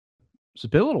it's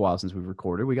been a little while since we've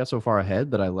recorded. We got so far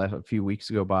ahead that I let a few weeks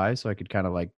go by so I could kind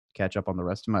of like catch up on the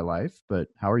rest of my life. But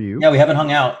how are you? Yeah, we haven't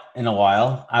hung out in a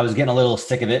while. I was getting a little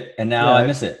sick of it, and now Yeah, I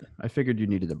miss it. I figured you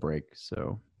needed a break,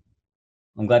 so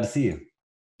I'm glad to see you.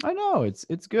 I know it's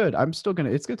good. I'm still gonna.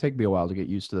 It's gonna take me a while to get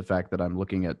used to the fact that I'm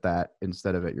looking at that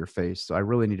instead of at your face. So I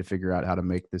really need to figure out how to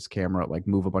make this camera like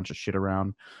move a bunch of shit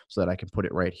around so that I can put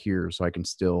it right here, so I can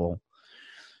still.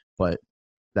 But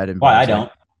that Why I involves like,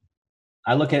 don't?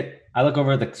 I look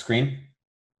over at the screen.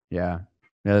 yeah,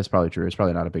 yeah, that's probably true. It's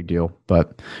probably not a big deal.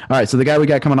 But all right, so the guy we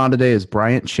got coming on today is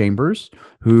Bryant Chambers,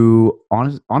 who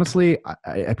honestly,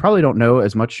 I probably don't know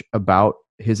as much about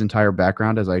his entire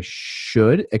background as I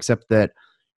should, except that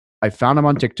I found him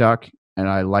on TikTok and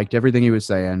I liked everything he was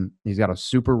saying. He's got a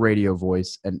super radio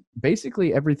voice, and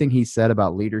basically everything he said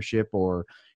about leadership or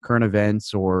current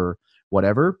events or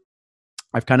whatever,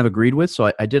 I've kind of agreed with.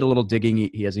 So I did a little digging.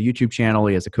 He has a YouTube channel.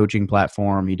 He has a coaching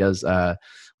platform. He does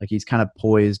like he's kind of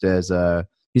poised as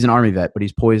he's an Army vet, but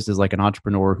he's poised as like an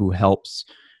entrepreneur who helps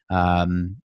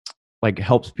um,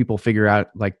 helps people figure out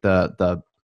like the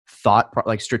thought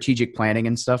like strategic planning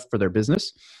and stuff for their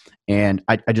business. And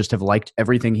I just have liked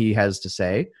everything he has to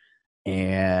say.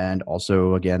 And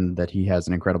also, again, that he has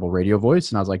an incredible radio voice.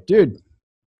 And I was like, dude,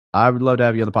 I would love to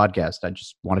have you on the podcast. I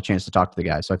just want a chance to talk to the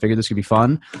guy. So I figured this could be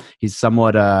fun. He's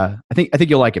somewhat I think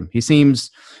you'll like him. He seems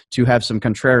to have some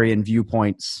contrarian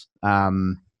viewpoints. So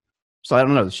I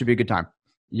don't know. This should be a good time.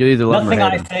 You'll either love him or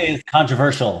Nothing hate I him. say is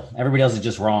controversial. Everybody else is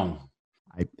just wrong.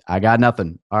 I got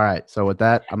nothing. All right. So with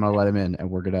that, I'm going to let him in and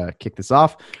we're going to kick this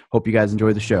off. Hope you guys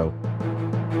enjoy the show.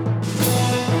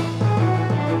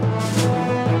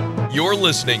 You're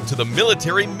listening to the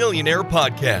Military Millionaire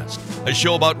Podcast, a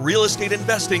show about real estate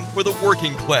investing for the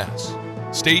working class.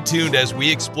 Stay tuned as we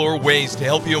explore ways to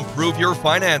help you improve your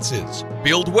finances,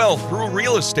 build wealth through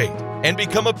real estate, and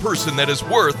become a person that is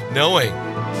worth knowing.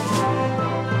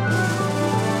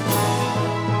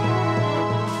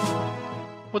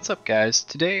 What's up, guys?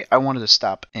 Today I wanted to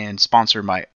stop and sponsor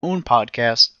my own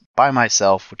podcast by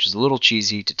myself, which is a little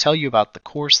cheesy, to tell you about the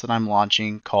course that I'm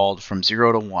launching called From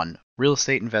Zero to One, Real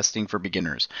Estate Investing for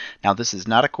Beginners. Now, this is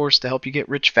not a course to help you get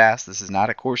rich fast. This is not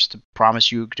a course to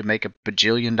promise you to make $1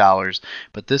 bajillion,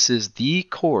 but this is the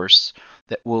course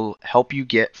that will help you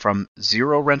get from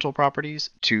 0 rental properties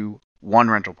to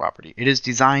 1 rental property. It is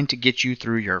designed to get you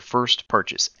through your first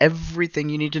purchase. Everything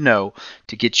you need to know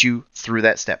to get you through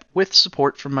that step, with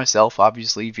support from myself,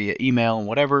 obviously via email and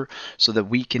whatever, so that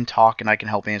we can talk and I can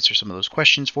help answer some of those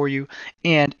questions for you.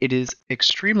 And it is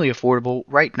extremely affordable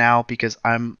right now because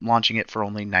I'm launching it for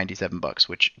only $97,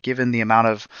 which, given the amount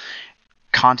of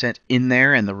content in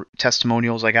there and the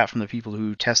testimonials I got from the people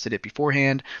who tested it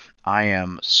beforehand, I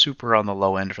am super on the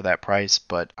low end for that price,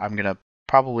 but I'm going to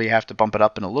probably have to bump it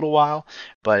up in a little while.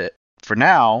 But for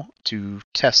now, to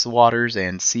test the waters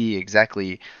and see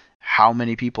exactly how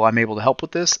many people I'm able to help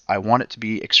with this, I want it to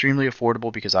be extremely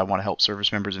affordable because I want to help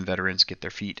service members and veterans get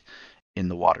their feet in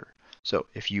the water. So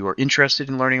if you are interested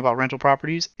in learning about rental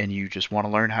properties and you just want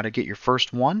to learn how to get your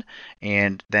first one,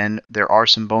 and then there are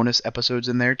some bonus episodes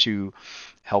in there to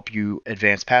help you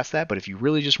advance past that. But if you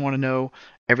really just want to know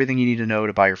everything you need to know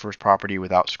to buy your first property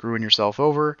without screwing yourself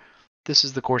over, this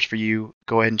is the course for you.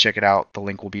 Go ahead and check it out. The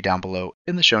link will be down below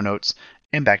in the show notes.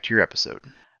 And back to your episode.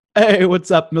 Hey,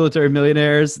 what's up, Military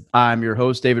Millionaires? I'm your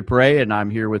host, David Pere, and I'm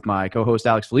here with my co-host,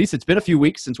 Alex Felice. It's been a few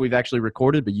weeks since we've actually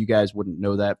recorded, but you guys wouldn't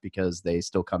know that because they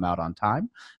still come out on time.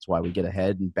 That's why we get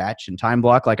ahead and batch and time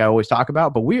block like I always talk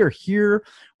about. But we are here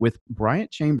with Bryant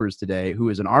Chambers today, who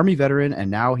is an Army veteran, and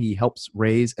now he helps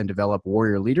raise and develop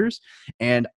warrior leaders.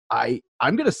 And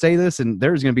I'm going to say this, and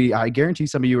there's going to be, I guarantee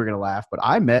some of you are going to laugh, but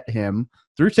I met him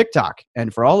through TikTok.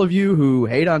 And for all of you who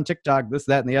hate on TikTok, this,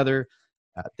 that, and the other,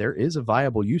 there is a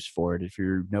viable use for it if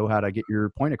you know how to get your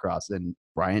point across. And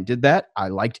Bryant did that. I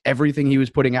liked everything he was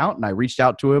putting out, and I reached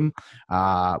out to him.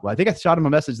 Well, I think I shot him a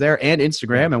message there and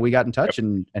Instagram, and we got in touch,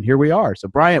 and here we are. So,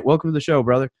 Bryant, welcome to the show,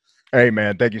 brother. Hey,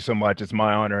 man, thank you so much. It's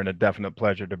my honor and a definite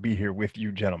pleasure to be here with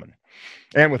you, gentlemen,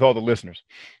 and with all the listeners.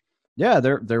 Yeah,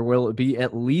 there will be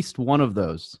at least one of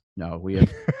those. No, we have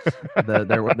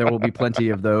there will be plenty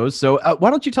of those. So,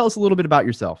 why don't you tell us a little bit about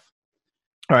yourself?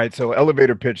 All right, so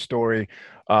elevator pitch story.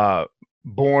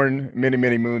 Born many,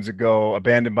 many moons ago,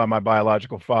 abandoned by my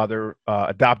biological father,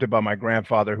 adopted by my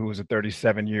grandfather, who was a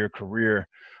 37-year career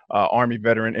Army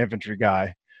veteran infantry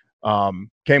guy.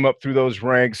 Came up through those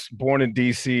ranks, born in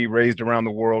DC, raised around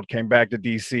the world, came back to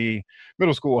DC,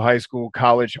 middle school, high school,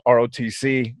 college,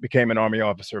 ROTC, became an Army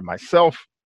officer myself.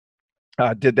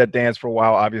 Did that dance for a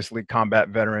while, obviously combat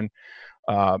veteran.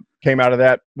 Came out of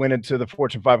that, went into the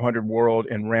Fortune 500 world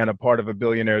and ran a part of a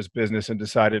billionaire's business and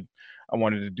decided I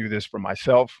wanted to do this for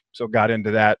myself. So got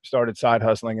into that, started side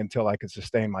hustling until I could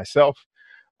sustain myself.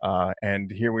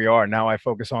 And here we are. Now I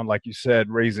focus on, like you said,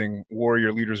 raising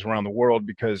warrior leaders around the world,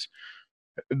 because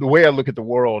the way I look at the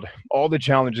world, all the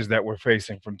challenges that we're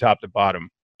facing from top to bottom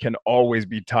can always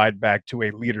be tied back to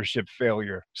a leadership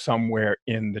failure somewhere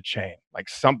in the chain, like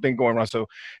something going wrong. So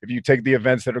if you take the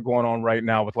events that are going on right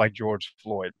now with like George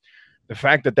Floyd, the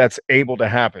fact that that's able to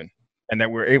happen and that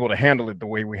we're able to handle it the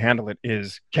way we handle it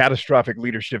is catastrophic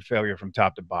leadership failure from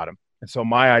top to bottom. And so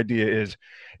my idea is,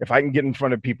 if I can get in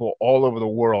front of people all over the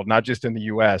world, not just in the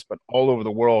US, but all over the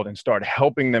world, and start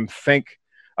helping them think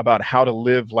about how to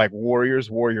live like warriors,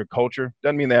 warrior culture.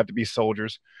 Doesn't mean they have to be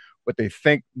soldiers, but they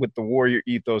think with the warrior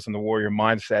ethos and the warrior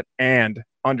mindset, and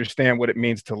understand what it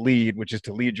means to lead, which is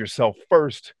to lead yourself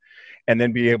first, and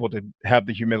then be able to have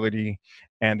the humility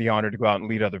and the honor to go out and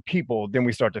lead other people. Then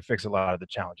we start to fix a lot of the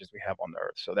challenges we have on the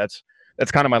earth. So that's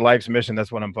kind of my life's mission.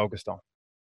 That's what I'm focused on.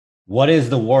 What is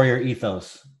the warrior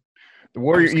ethos? The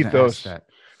warrior ethos.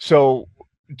 So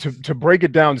to break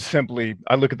it down simply,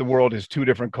 I look at the world as two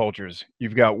different cultures.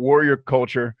 You've got warrior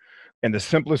culture, and the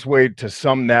simplest way to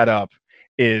sum that up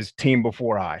is team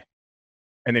before I.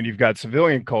 And then you've got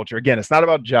civilian culture. Again, it's not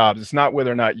about jobs. It's not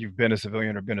whether or not you've been a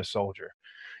civilian or been a soldier.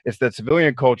 It's that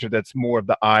civilian culture that's more of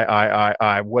the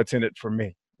I, what's in it for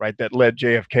me, right? That led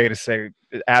JFK to say,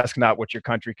 ask not what your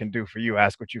country can do for you,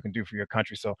 ask what you can do for your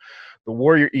country. So the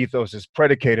warrior ethos is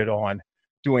predicated on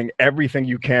doing everything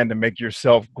you can to make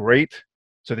yourself great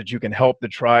so that you can help the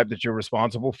tribe that you're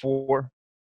responsible for,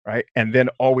 right? And then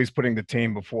always putting the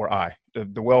team before I.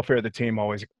 The welfare of the team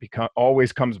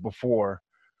always comes before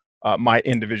my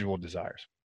individual desires.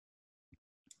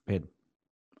 Good.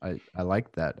 I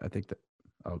like that. I think that.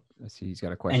 Oh, I see. He's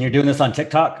got a question. And you're doing this on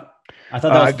TikTok? I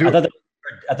thought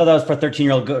that was for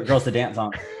 13-year-old girls to dance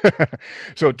on.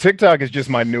 So TikTok is just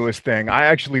my newest thing. I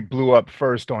actually blew up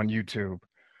first on YouTube.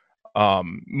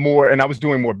 And I was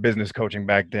doing more business coaching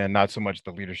back then, not so much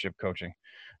the leadership coaching.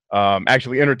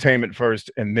 Actually entertainment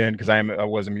first, and then because I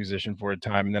was a musician for a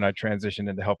time, and then I transitioned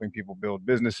into helping people build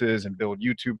businesses and build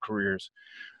YouTube careers.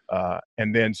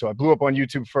 And then so I blew up on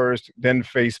YouTube first, then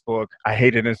Facebook. I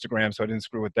hated Instagram, so I didn't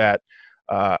screw with that.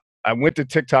 I went to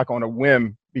TikTok on a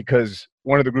whim because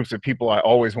one of the groups of people I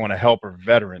always want to help are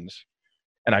veterans.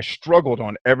 And I struggled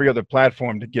on every other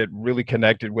platform to get really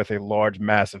connected with a large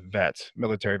mass of vets,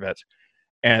 military vets.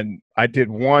 And I did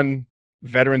one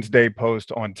Veterans Day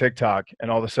post on TikTok,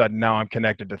 and all of a sudden now I'm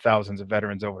connected to thousands of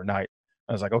veterans overnight.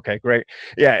 I was like, okay, great.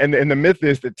 Yeah, and the myth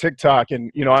is that TikTok,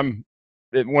 and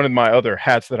one of my other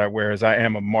hats that I wear is I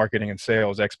am a marketing and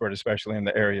sales expert, especially in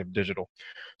the area of digital.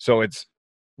 So it's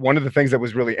one of the things that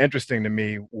was really interesting to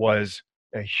me was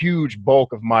a huge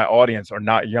bulk of my audience are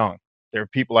not young. There are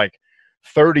people like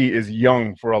 30 is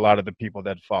young for a lot of the people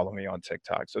that follow me on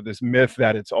TikTok. So this myth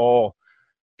that it's all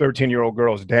 13-year-old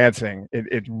girls dancing,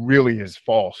 it really is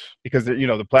false, because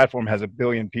the platform has 1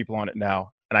 billion people on it now.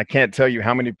 And I can't tell you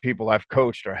how many people I've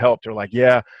coached or helped are like,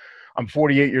 yeah, I'm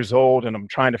 48 years old and I'm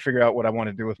trying to figure out what I want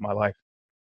to do with my life.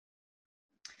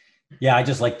 Yeah, I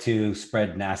just like to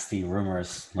spread nasty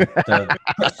rumors, like to,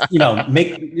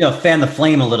 fan the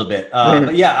flame a little bit.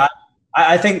 But yeah,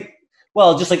 I think,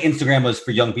 well, just like Instagram was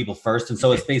for young people first, and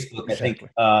so is Facebook. Exactly.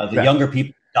 I think the younger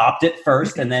people adopt it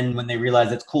first, and then when they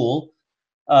realize it's cool,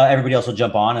 everybody else will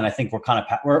jump on. And I think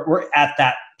we're at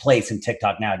that place in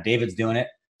TikTok now. David's doing it,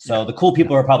 so the cool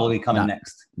people are probably coming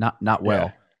next. Not well.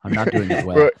 Yeah. I'm not doing it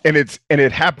well. And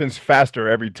it happens faster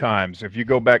every time. So if you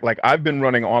go back, like I've been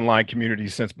running online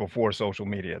communities since before social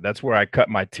media. That's where I cut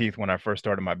my teeth when I first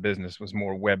started my business, was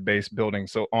more web-based building.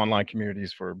 So online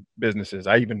communities for businesses.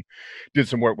 I even did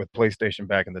some work with PlayStation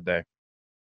back in the day,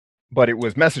 but it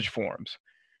was message forums.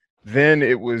 Then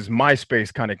it was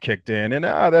MySpace kind of kicked in, and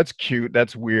that's cute,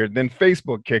 that's weird. Then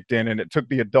Facebook kicked in, and it took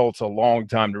the adults a long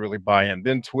time to really buy in.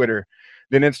 Then Twitter,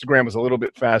 then Instagram was a little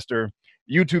bit faster.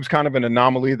 YouTube's kind of an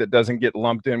anomaly that doesn't get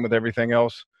lumped in with everything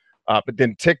else. But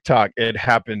then TikTok, it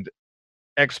happened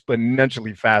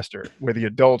exponentially faster, where the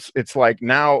adults, it's like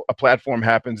now a platform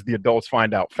happens, the adults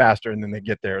find out faster, and then they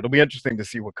get there. It'll be interesting to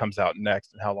see what comes out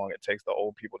next and how long it takes the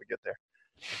old people to get there.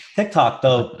 TikTok,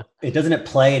 though, doesn't it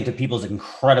play into people's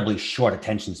incredibly short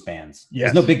attention spans?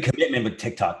 Yes. There's no big commitment with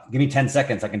TikTok. Give me 10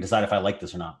 seconds, I can decide if I like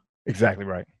this or not. Exactly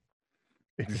right.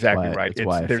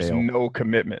 There's no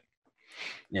commitment.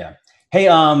 Yeah. Hey,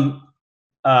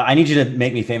 I need you to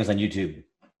make me famous on YouTube.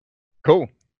 Cool.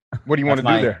 What do you want to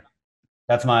do there?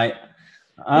 That's I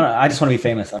don't know. I just want to be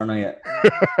famous. I don't know yet.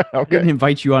 Okay. I didn't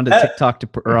invite you onto TikTok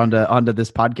or onto this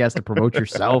podcast to promote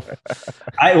yourself.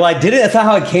 I did it. That's not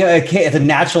how it came. It's a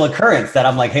natural occurrence that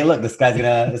I'm like, hey, look, this guy's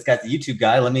a YouTube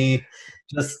guy. Let me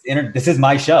This is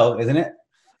my show, isn't it?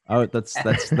 Oh,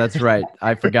 that's right.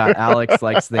 I forgot. Alex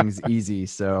likes things easy.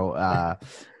 So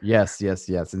yes.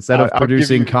 Instead of I'll give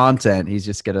producing you- content, he's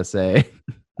just gonna say,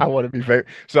 I want to be fair.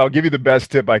 So I'll give you the best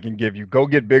tip I can give you. Go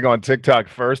get big on TikTok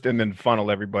first and then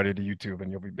funnel everybody to YouTube and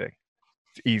you'll be big.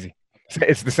 It's easy.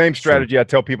 It's the same strategy I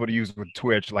tell people to use with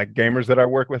Twitch, like gamers that I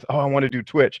work with. Oh, I want to do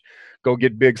Twitch. Go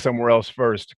get big somewhere else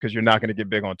first because you're not going to get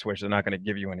big on Twitch. They're not going to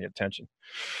give you any attention.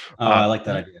 Oh, I like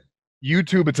that idea.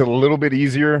 YouTube, it's a little bit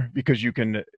easier because you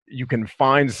can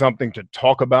find something to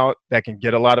talk about that can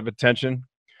get a lot of attention.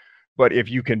 But if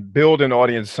you can build an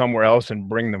audience somewhere else and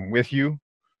bring them with you,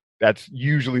 that's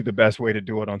usually the best way to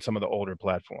do it on some of the older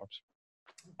platforms.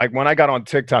 Like when I got on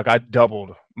TikTok, I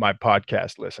doubled my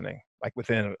podcast listening, like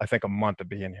within, I think, a month of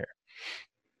being here.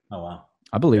 Oh, wow.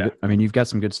 I believe it. I mean, you've got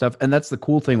some good stuff. And that's the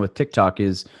cool thing with TikTok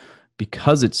is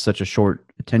because it's such a short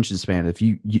attention span, if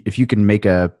you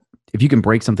can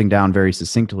break something down very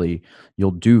succinctly, you'll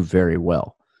do very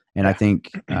well. And I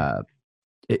think, I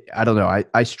don't know,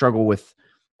 I struggle with,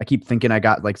 I keep thinking I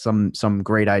got like some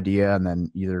great idea and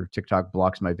then either TikTok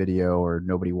blocks my video or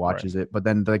nobody watches it. But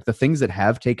then like the things that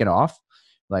have taken off,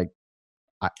 like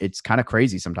it's kind of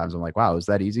crazy sometimes. I'm like, wow, is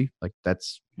that easy? Like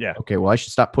that's okay. Well, I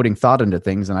should stop putting thought into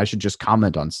things and I should just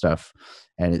comment on stuff.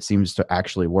 And it seems to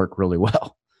actually work really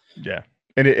well. Yeah.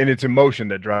 And it's emotion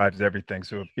that drives everything.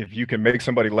 So if you can make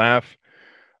somebody laugh,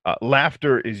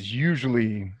 laughter is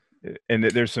usually, and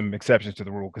there's some exceptions to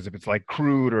the rule, because if it's like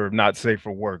crude or not safe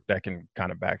for work, that can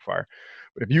kind of backfire.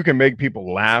 But if you can make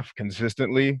people laugh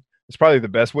consistently, it's probably the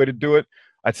best way to do it.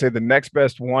 I'd say the next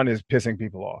best one is pissing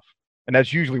people off. And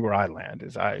that's usually where I land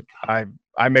is I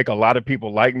make a lot of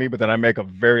people like me, but then I make a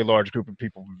very large group of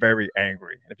people very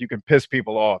angry. And if you can piss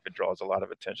people off, it draws a lot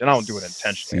of attention. I don't do it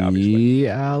intentionally, obviously.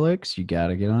 Alex, you got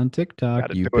to get on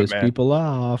TikTok. You piss people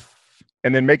off.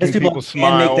 And then making people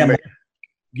smile.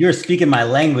 You're speaking my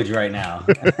language right now.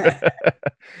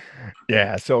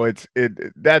 Yeah. So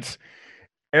that's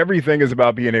everything is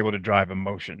about being able to drive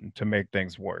emotion to make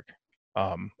things work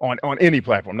on any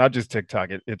platform, not just TikTok.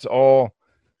 It's all.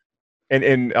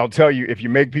 And I'll tell you, if you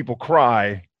make people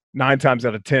cry, 9 times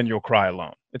out of 10, you'll cry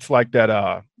alone. It's like that.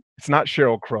 It's not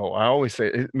Sheryl Crow. I always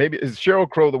say, maybe is Sheryl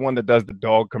Crow the one that does the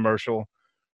dog commercial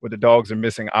where the dogs are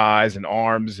missing eyes and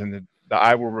arms and the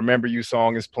I Will Remember You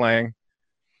song is playing?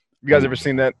 You guys ever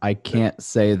seen that? I can't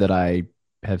say that I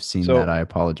have seen that. I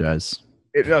apologize.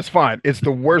 That's fine. It's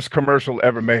the worst commercial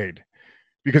ever made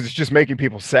because it's just making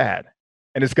people sad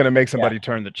and it's going to make somebody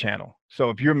turn the channel. So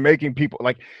if you're making people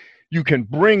like, you can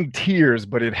bring tears,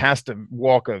 but it has to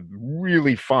walk a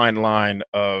really fine line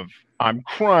of I'm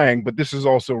crying, but this is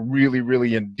also really,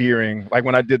 really endearing. Like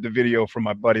when I did the video for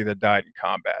my buddy that died in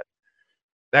combat,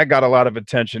 that got a lot of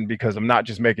attention because I'm not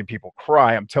just making people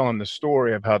cry. I'm telling the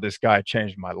story of how this guy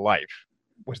changed my life.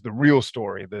 Was the real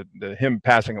story. The him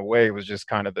passing away was just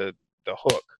kind of the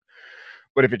hook.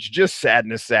 But if it's just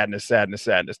sadness,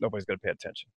 nobody's going to pay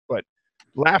attention. But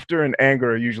laughter and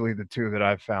anger are usually the two that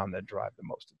I've found that drive the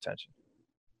most attention.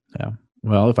 Yeah.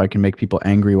 Well, if I can make people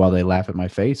angry while they laugh at my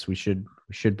face, we should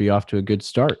be off to a good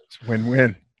start. It's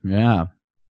win-win. Yeah.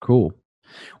 Cool.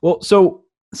 Well, so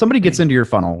somebody gets into your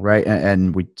funnel, right?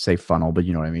 And we say funnel, but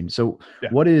you know what I mean? So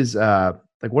what is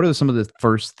what are some of the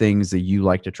first things that you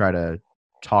like to try to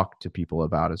talk to people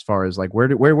about as far as like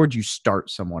where would you start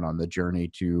someone on the journey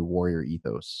to warrior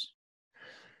ethos?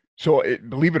 So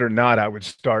believe it or not, I would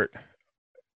start.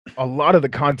 A lot of the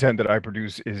content that I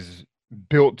produce is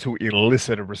built to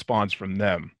elicit a response from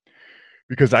them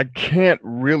because I can't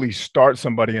really start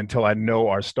somebody until I know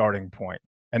our starting point.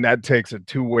 And that takes a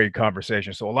two-way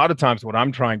conversation. So a lot of times what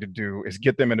I'm trying to do is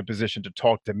get them in a position to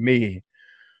talk to me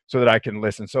so that I can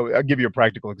listen. So I'll give you a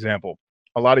practical example.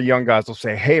 A lot of young guys will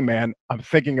say, hey man, I'm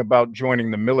thinking about joining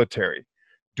the military.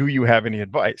 Do you have any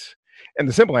advice? And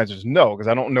the simple answer is no, because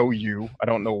I don't know you. I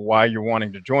don't know why you're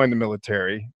wanting to join the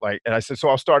military. And I said, so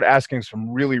I'll start asking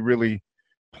some really, really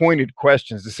pointed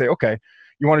questions to say, okay,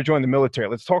 you want to join the military.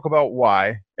 Let's talk about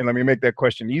why. And let me make that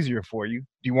question easier for you. Do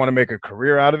you want to make a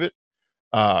career out of it?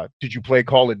 Did you play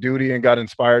Call of Duty and got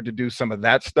inspired to do some of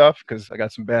that stuff? Because I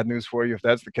got some bad news for you if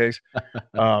that's the case.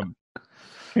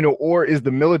 Or is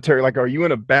the military, like, are you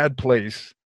in a bad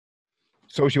place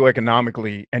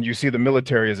socioeconomically and you see the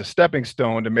military as a stepping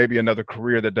stone to maybe another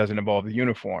career that doesn't involve the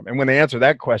uniform? And when they answer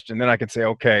that question, then I can say,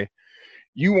 okay,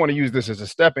 you want to use this as a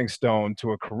stepping stone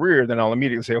to a career, then I'll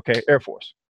immediately say, okay, Air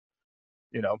Force,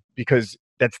 because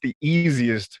that's the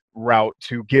easiest route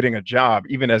to getting a job,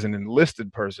 even as an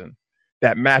enlisted person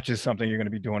that matches something you're going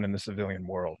to be doing in the civilian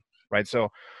world, right? So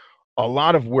a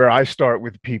lot of where I start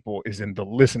with people is in the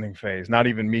listening phase, not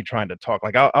even me trying to talk.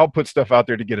 Like I'll put stuff out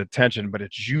there to get attention, but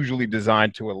it's usually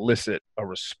designed to elicit a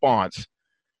response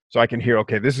so I can hear,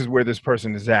 okay, this is where this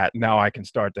person is at. Now I can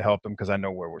start to help them because I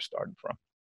know where we're starting from.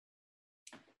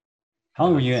 How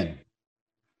long were you in?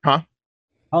 Huh?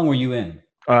 How long were you in?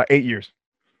 8 years.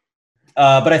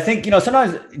 But I think,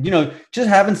 sometimes, just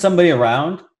having somebody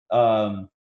around,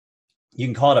 you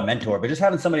can call it a mentor, but just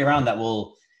having somebody around that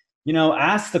will,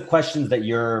 ask the questions that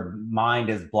your mind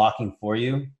is blocking for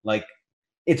you. Like,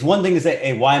 it's one thing to say,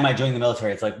 hey, why am I joining the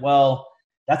military? It's like, well,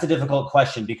 that's a difficult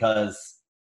question because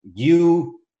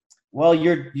you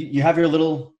have your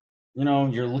little,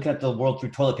 you're looking at the world through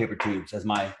toilet paper tubes, as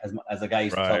a guy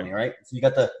used to tell me, right? So you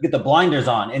get the blinders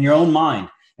on in your own mind.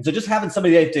 And so just having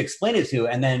somebody to explain it to,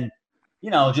 and then,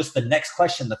 just the next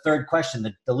question, the third question,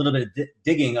 the little bit of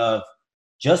digging of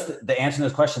just the answering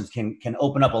those questions can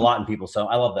open up a lot in people. So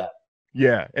I love that.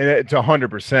 Yeah. And it's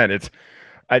 100%.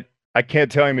 I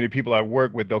can't tell you how many people I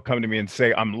work with, they'll come to me and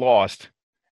say, I'm lost.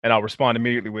 And I'll respond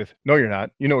immediately with, no, you're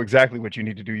not. You know exactly what you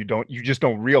need to do. You just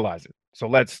don't realize it. So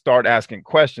let's start asking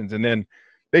questions. And then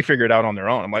they figure it out on their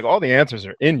own. I'm like, all the answers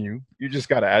are in you. You just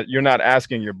you're not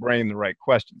asking your brain the right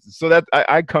questions. So that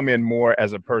I come in more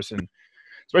as a person,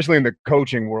 especially in the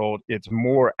coaching world. It's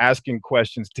more asking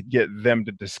questions to get them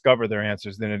to discover their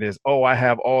answers than it is, oh, I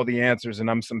have all the answers and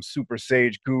I'm some super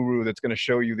sage guru that's going to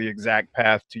show you the exact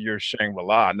path to your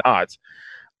Shangri-La. No,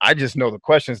 I just know the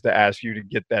questions to ask you to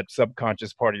get that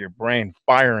subconscious part of your brain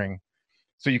firing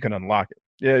so you can unlock it.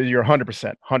 Yeah, you're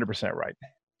 100% right.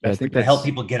 I think to help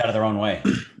people get out of their own way.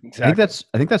 Exactly.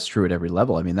 I think that's true at every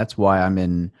level. I mean, that's why I'm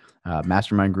in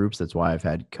mastermind groups. That's why I've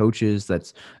had coaches.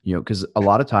 That's, because a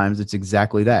lot of times it's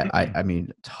exactly that. I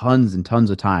mean, tons and tons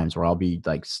of times where I'll be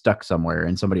like stuck somewhere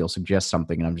and somebody will suggest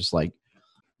something and I'm just like,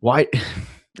 why,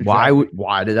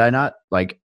 why did I not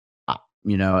like,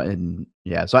 and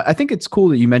yeah. So I think it's cool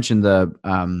that you mentioned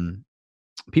the,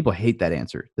 people hate that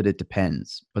answer, that it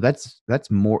depends, but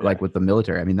that's more like with the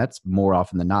military. I mean, that's more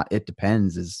often than not, it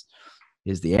depends is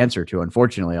the answer to,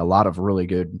 unfortunately, a lot of really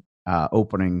good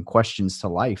opening questions to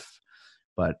life.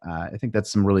 But I think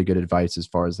that's some really good advice as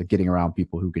far as like getting around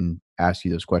people who can ask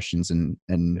you those questions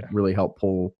and really help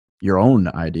pull your own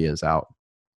ideas out.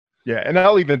 Yeah, and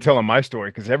I'll even tell them my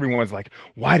story because everyone's like,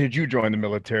 why did you join the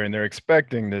military? And they're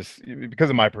expecting this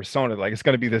because of my persona. Like, it's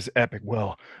going to be this epic,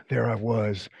 well, there I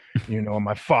was,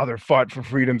 my father fought for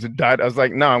freedoms and died. I was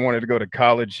like, no, I wanted to go to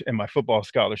college and my football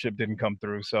scholarship didn't come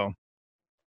through. So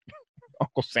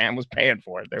Uncle Sam was paying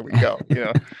for it. There we go.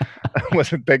 I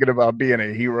wasn't thinking about being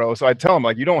a hero. So I tell them,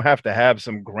 like, you don't have to have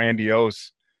some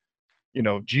grandiose,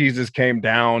 Jesus came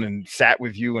down and sat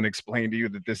with you and explained to you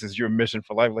that this is your mission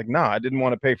for life. Like, nah, I didn't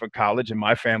want to pay for college and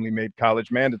my family made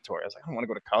college mandatory. I was like, I don't want to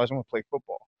go to college. I want to play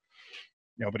football.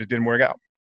 But it didn't work out.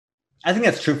 I think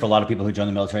that's true for a lot of people who join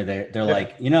the military. They're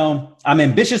like, I'm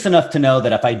ambitious enough to know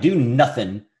that if I do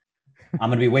nothing, I'm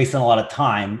going to be wasting a lot of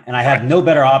time and I have no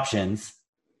better options.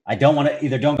 I don't want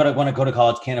to want to go to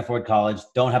college, can't afford college,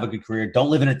 don't have a good career, don't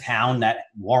live in a town that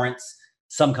warrants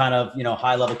some kind of,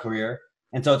 high level career.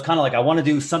 And so it's kind of like, I want to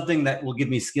do something that will give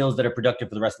me skills that are productive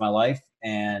for the rest of my life.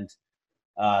 And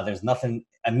there's nothing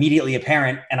immediately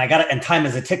apparent and time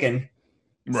is a ticking.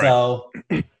 Right. So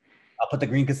I'll put the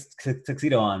green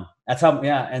tuxedo on. That's how,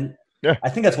 And I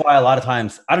think that's why a lot of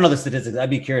times, I don't know the statistics. I'd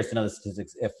be curious to know the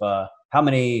statistics. If how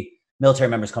many military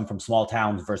members come from small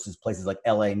towns versus places like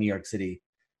LA, New York City.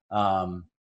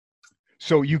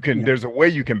 So there's a way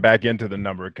you can back into the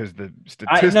number because the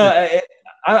statistics.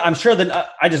 I'm sure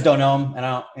that I just don't know them, and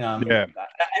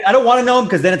I don't want to know them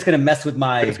because then it's going to mess with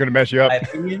my. It's going to mess you up.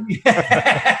 Opinion.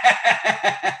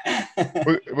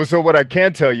 Well, so what I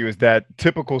can tell you is that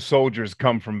typical soldiers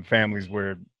come from families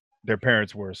where their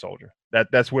parents were a soldier.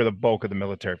 That's where the bulk of the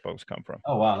military folks come from.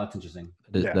 Oh wow, that's interesting.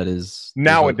 That is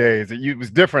nowadays. It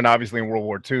was different, obviously, in World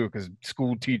War II because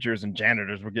school teachers and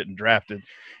janitors were getting drafted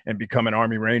and becoming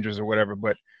Army Rangers or whatever,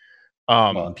 but.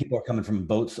 And people are coming from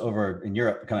boats over in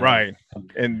Europe. Right.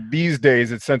 And these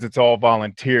days, since it's all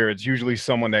volunteer, it's usually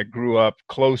someone that grew up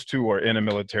close to or in a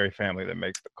military family that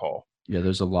makes the call. Yeah,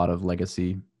 there's a lot of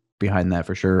legacy behind that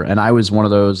for sure. And I was one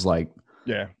of those,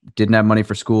 didn't have money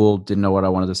for school, didn't know what I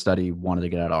wanted to study, wanted to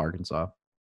get out of Arkansas.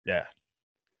 Yeah.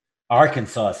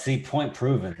 Arkansas, see, point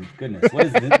proven. Goodness,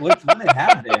 what do they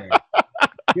have there?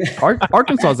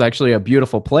 Arkansas is actually a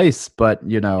beautiful place, but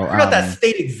I forgot that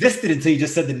state existed until you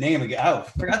just said the name again. Oh,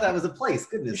 I forgot that was a place.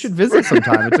 Goodness, you should visit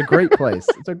sometime. It's a great place.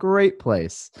 It's a great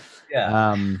place. Yeah.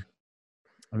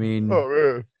 I mean, oh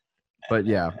man, But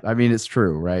yeah, I mean, it's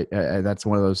true, right? That's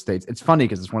one of those states. It's funny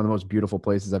because it's one of the most beautiful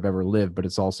places I've ever lived, but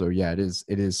it's also, yeah, it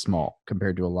is small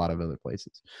compared to a lot of other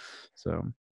places. So,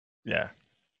 Yeah,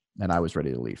 and I was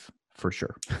ready to leave for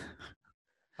sure.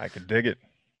 I could dig it.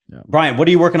 Yeah. Bryant, what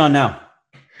are you working on now?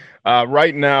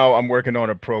 Right now, I'm working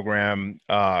on a program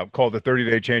called the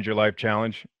 30-Day Change Your Life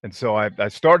Challenge. And so I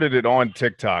started it on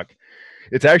TikTok.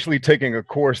 It's actually taking a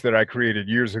course that I created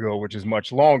years ago, which is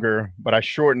much longer, but I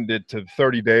shortened it to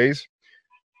 30 days.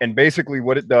 And basically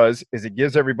what it does is it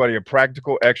gives everybody a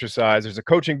practical exercise. There's a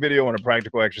coaching video and a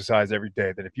practical exercise every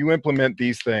day that if you implement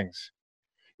these things,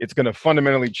 it's going to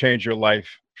fundamentally change your life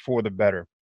for the better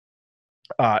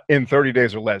in 30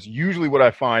 days or less. Usually what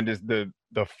I find is the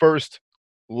first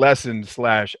lesson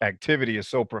 / activity is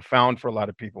so profound for a lot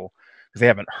of people because they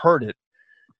haven't heard it.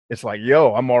 It's like,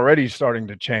 yo, I'm already starting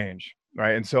to change.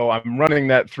 Right. And so I'm running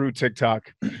that through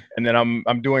TikTok, and then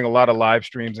I'm doing a lot of live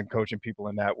streams and coaching people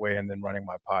in that way, and then running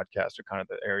my podcast are kind of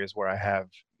the areas where I have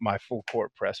my full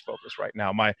court press focus right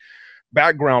now. My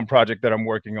background project that I'm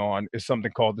working on is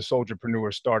something called the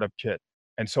Soldierpreneur Startup Kit.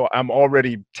 And so I'm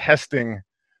already testing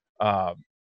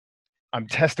I'm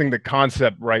testing the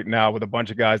concept right now with a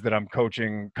bunch of guys that I'm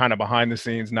coaching kind of behind the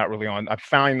scenes, not really on. I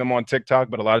find them on TikTok,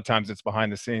 but a lot of times it's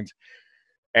behind the scenes.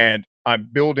 And I'm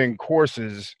building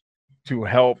courses to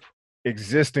help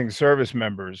existing service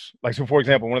members. Like, so for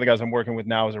example, one of the guys I'm working with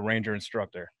now is a Ranger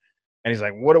instructor. And he's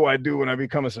like, what do I do when I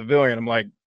become a civilian? I'm like,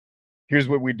 here's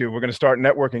what we do. We're going to start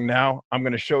networking now. I'm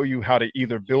going to show you how to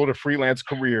either build a freelance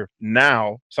career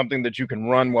now, something that you can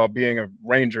run while being a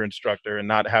Ranger instructor and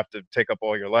not have to take up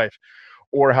all your life,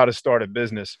 or how to start a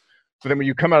business. So then when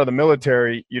you come out of the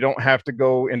military, you don't have to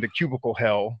go into cubicle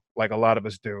hell like a lot of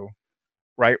us do,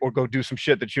 right? Or go do some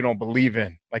shit that you don't believe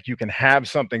in. Like, you can have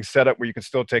something set up where you can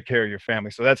still take care of your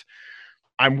family. So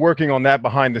I'm working on that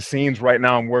behind the scenes right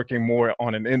now. I'm working more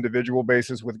on an individual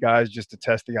basis with guys just to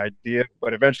test the idea.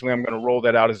 But eventually I'm going to roll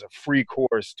that out as a free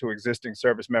course to existing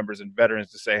service members and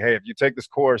veterans to say, hey, if you take this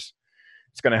course,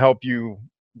 it's going to help you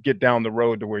get down the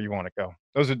road to where you want to go.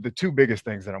 Those are the two biggest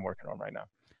things that I'm working on right now.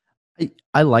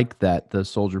 I like that, the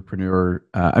soldierpreneur.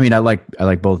 I mean, I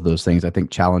like both of those things. I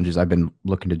think challenges. I've been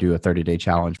looking to do a 30-day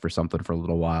challenge for something for a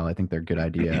little while. I think they're a good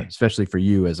idea, especially for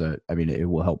you I mean, it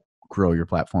will help grow your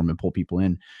platform and pull people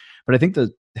in. But I think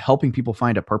the helping people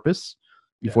find a purpose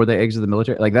before they exit the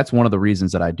military, like, that's one of the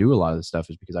reasons that I do a lot of this stuff,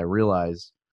 is because I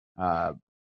realize,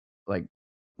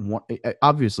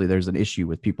 obviously there's an issue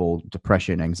with people,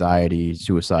 depression, anxiety,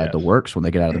 suicide, the works when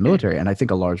they get out of the military. And I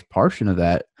think a large portion of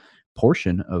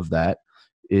that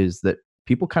is that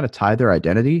people kind of tie their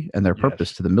identity and their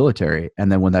purpose to the military. And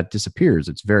then when that disappears,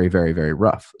 it's very, very, very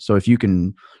rough. So if you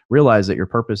can realize that your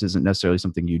purpose isn't necessarily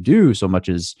something you do so much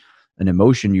as an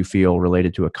emotion you feel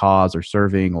related to a cause or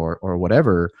serving or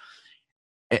whatever,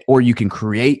 or you can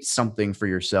create something for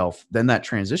yourself, then that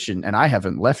transition, and I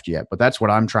haven't left yet, but that's what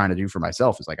I'm trying to do for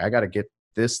myself, is like, I got to get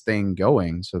this thing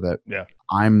going so that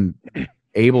I'm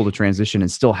able to transition and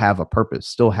still have a purpose,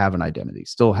 still have an identity,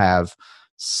 still have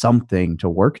something to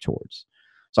work towards.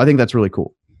 So I think that's really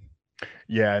cool.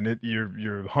 Yeah. And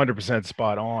you're 100%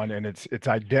 spot on. And it's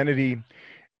identity.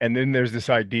 And then there's this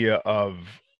idea of,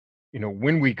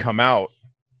 when we come out,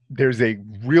 there's a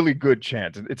really good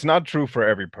chance. It's not true for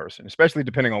every person, especially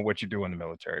depending on what you do in the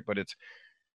military, but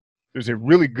there's a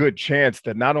really good chance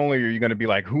that not only are you going to be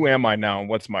like, who am I now and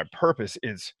what's my purpose,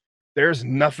 is there's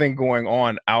nothing going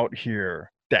on out here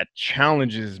that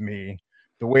challenges me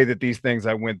the way that these things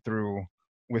I went through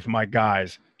with my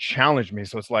guys challenge me.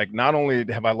 So it's like, not only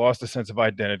have I lost a sense of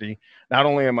identity, not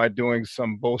only am I doing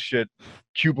some bullshit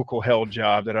cubicle hell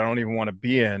job that I don't even want to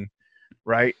be in,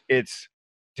 right? It's,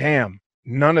 damn,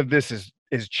 none of this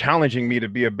is challenging me to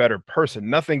be a better person.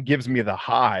 Nothing gives me the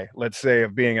high, let's say,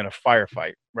 of being in a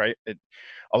firefight, right?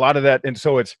 A lot of that. And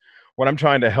so it's what I'm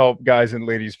trying to help guys and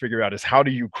ladies figure out is, how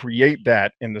do you create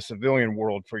that in the civilian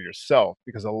world for yourself?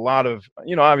 Because a lot of,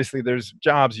 obviously there's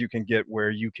jobs you can get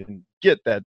where you can get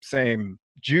that same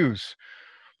juice,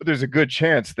 but there's a good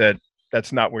chance that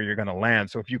that's not where you're going to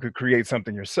land. So if you could create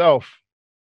something yourself,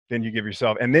 then you give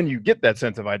yourself, and then you get that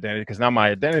sense of identity, because now my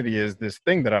identity is this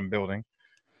thing that I'm building.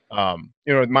 My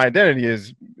identity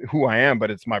is who I am,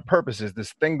 but it's my purpose is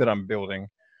this thing that I'm building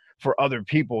for other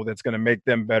people that's going to make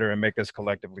them better and make us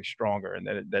collectively stronger. And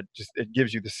that it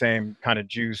gives you the same kind of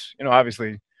juice.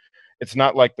 Obviously it's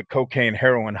not like the cocaine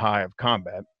heroin high of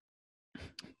combat,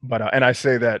 but and I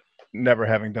say that never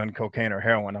having done cocaine or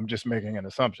heroin, I'm just making an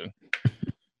assumption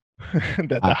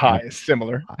that the high is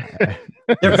similar.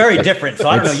 They're very different. So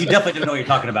I don't know. You definitely don't know what you're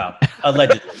talking about.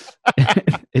 Allegedly.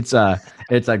 It's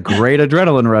a great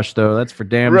adrenaline rush, though. That's for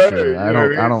damn sure. I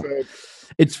don't.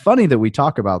 it's funny that we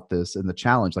talk about this in the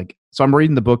challenge. Like, so I'm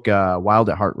reading the book Wild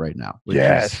at Heart right now.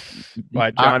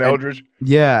 By John Eldridge.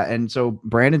 Yeah. And so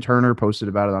Brandon Turner posted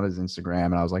about it on his Instagram,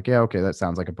 and I was like, yeah, okay, that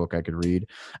sounds like a book I could read.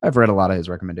 I've read a lot of his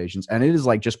recommendations, and it is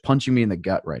like just punching me in the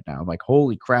gut right now. I'm like,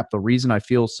 holy crap, the reason I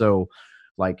feel so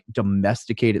like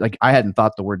domesticated, like I hadn't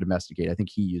thought the word domesticated. I think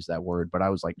he used that word, but I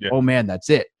was like, oh man, that's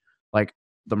it. Like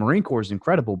the Marine Corps is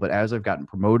incredible, but as I've gotten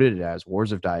promoted, as wars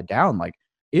have died down, like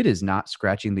it is not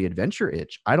scratching the adventure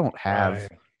itch. I don't have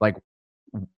like,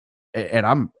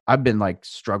 and I've been like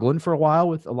struggling for a while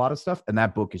with a lot of stuff, and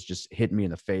that book is just hitting me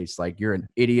in the face. Like, you're an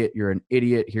idiot.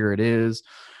 Here it is.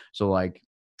 So like,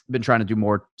 I've been trying to do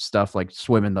more stuff like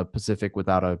swim in the Pacific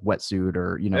without a wetsuit,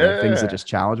 or things that just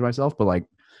challenge myself. But like,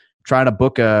 trying to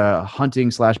book a hunting /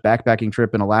 backpacking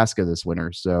trip in Alaska this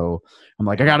winter. So I'm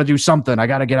like, I got to do something. I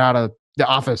got to get out of the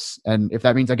office. And if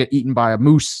that means I get eaten by a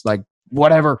moose, like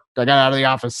whatever, I got out of the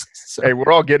office. So. Hey,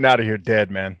 we're all getting out of here dead,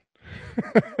 man.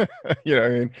 You know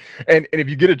what I mean? And if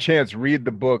you get a chance, read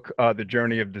the book, The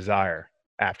Journey of Desire,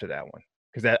 after that one.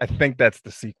 Because I think that's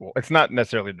the sequel. It's not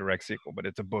necessarily a direct sequel, but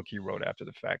it's a book he wrote after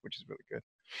the fact, which is really good.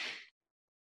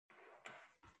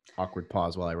 Awkward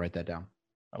pause while I write that down.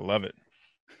 I love it.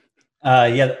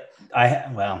 You're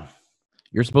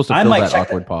supposed to fill that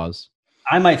awkward pause.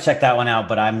 I might check that one out,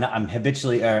 but I'm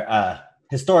habitually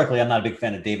historically I'm not a big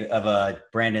fan of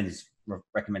Brandon's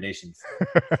recommendations.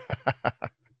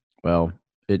 Well,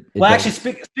 actually,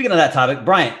 speaking of that topic,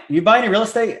 Bryant, you buy any real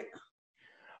estate?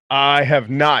 I have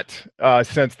not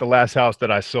since the last house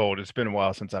that I sold. It's been a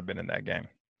while since I've been in that game.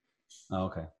 Oh,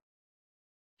 okay.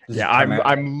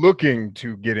 I'm looking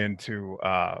to get into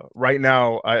right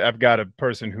now. I've got a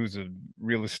person who's a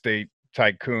real estate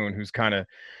tycoon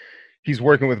he's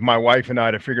working with my wife and I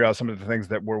to figure out some of the things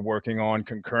that we're working on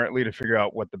concurrently to figure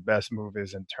out what the best move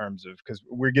is in terms of, because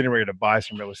we're getting ready to buy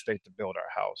some real estate to build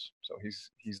our house. So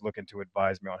he's looking to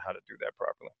advise me on how to do that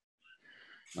properly.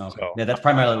 Okay. So, yeah, that's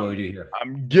primarily what we do here.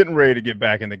 I'm getting ready to get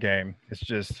back in the game. It's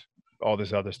just all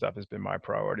this other stuff has been my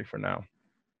priority for now.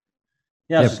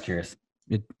 Yeah, I was just curious.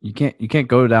 You can't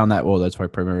go down that. Well, that's why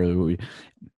primarily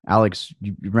Alex,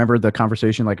 you remember the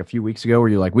conversation like a few weeks ago where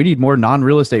you're like, we need more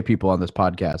non-real estate people on this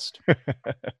podcast.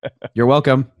 You're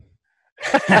welcome.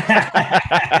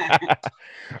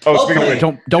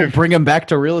 Don't bring him back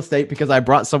to real estate because I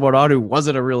brought someone on who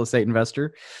wasn't a real estate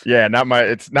investor. Yeah,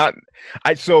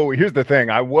 so here's the thing.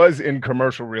 I was in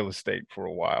commercial real estate for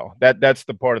a while. That's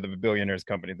the part of the billionaires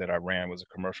company that I ran, was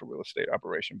a commercial real estate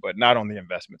operation, but not on the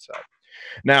investment side.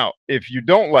 Now, if you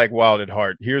don't like Wild at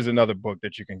Heart, here's another book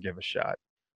that you can give a shot,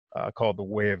 called The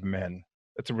Way of Men.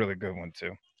 That's a really good one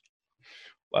too.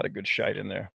 A lot of good shite in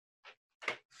there.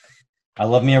 I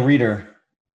love me a reader.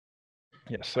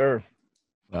 Yes, sir.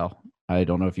 Well, I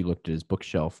don't know if you looked at his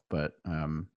bookshelf, but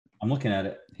I'm looking at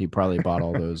it. He probably bought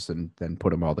all those and then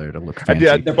put them all there to look fancy.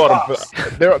 Yeah,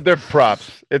 they're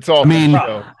props. It's all. I mean,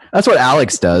 that's what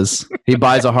Alex does. He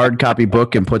buys a hard copy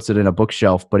book and puts it in a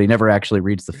bookshelf, but he never actually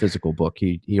reads the physical book.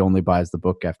 He only buys the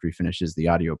book after he finishes the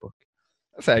audiobook.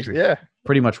 That's actually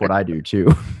pretty much what I do too.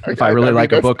 If I really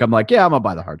like a book, I'm like, yeah, I'm gonna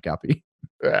buy the hard copy.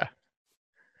 Yeah.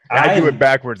 I do it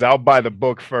backwards. I'll buy the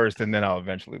book first, and then I'll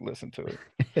eventually listen to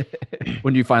it.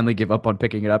 When you finally give up on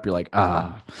picking it up, you're like,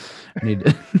 I need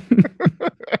to.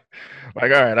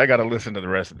 Like, all right, I got to listen to the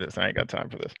rest of this. I ain't got time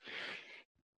for this.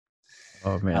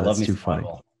 Oh man, that's too funny.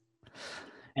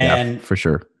 And yeah, for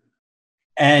sure.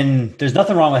 And there's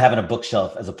nothing wrong with having a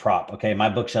bookshelf as a prop. Okay. My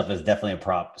bookshelf is definitely a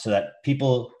prop so that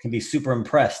people can be super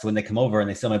impressed when they come over and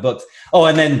they see my books. Oh,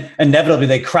 and then inevitably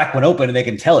they crack one open and they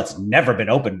can tell it's never been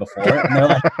opened before. And they're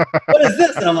like, what is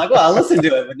this? And I'm like, well, I listened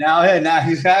to it, but now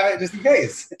you have it just in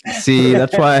case. See,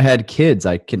 that's why I had kids.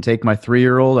 I can take my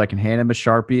 3-year-old, I can hand him a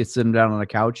Sharpie, sit him down on the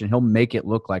couch, and he'll make it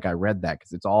look like I read that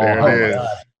because it's all.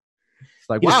 It's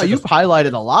like, wow, you've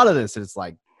highlighted a lot of this. And it's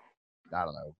like, I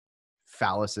don't know,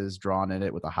 phalluses drawn in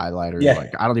it with a highlighter. Yeah.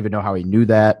 Like, I don't even know how he knew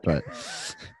that, but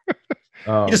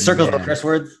he just circles the curse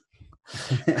words.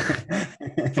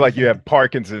 It's like you have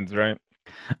Parkinson's, right?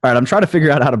 All right, I'm trying to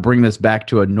figure out how to bring this back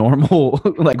to a normal,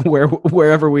 like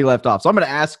wherever we left off. So I'm going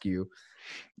to ask you,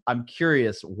 I'm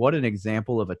curious what an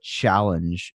example of a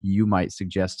challenge you might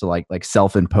suggest to like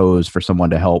self-impose for someone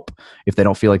to help if they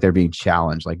don't feel like they're being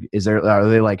challenged. Like, are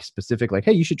they like specific, like,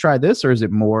 hey, you should try this? Or is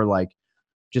it more like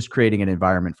just creating an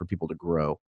environment for people to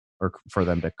grow or for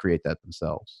them to create that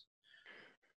themselves?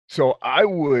 So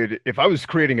if I was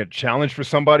creating a challenge for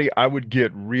somebody, I would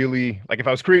get really, like if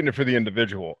I was creating it for the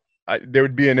individual, there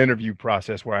would be an interview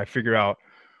process where I figure out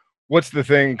what's the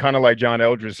thing, kind of like John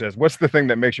Eldridge says, what's the thing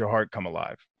that makes your heart come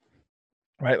alive?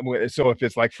 Right. So if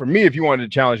it's like, for me, if you wanted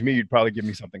to challenge me, you'd probably give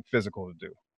me something physical to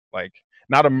do. Like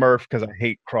not a Murph because I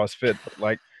hate CrossFit, but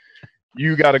like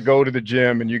you got to go to the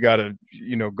gym and you got to,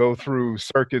 go through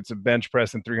circuits of bench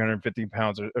press and 350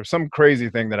 pounds or some crazy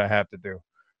thing that I have to do.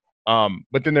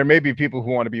 But then there may be people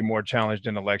who want to be more challenged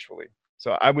intellectually.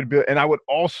 So I would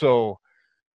also,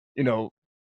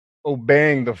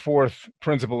 obeying the fourth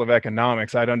principle of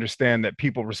economics, I'd understand that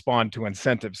people respond to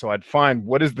incentives. So I'd find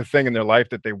what is the thing in their life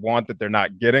that they want that they're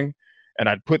not getting, and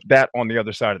I'd put that on the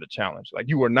other side of the challenge. Like,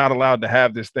 you are not allowed to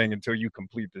have this thing until you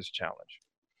complete this challenge,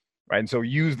 right? And so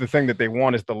use the thing that they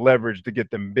want as the leverage to get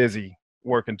them busy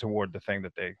working toward the thing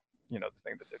that the thing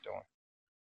that they're doing.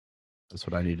 That's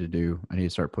what I need to do. I need to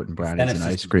start putting brownies Incentive and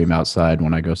ice system. cream outside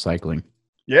when I go cycling.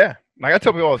 Yeah. Like I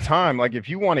tell people all the time, like if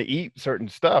you want to eat certain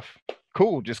stuff,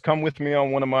 cool. Just come with me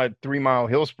on one of my 3-mile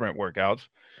hill sprint workouts.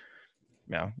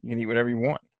 You can eat whatever you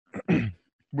want.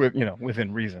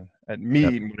 Within reason. And me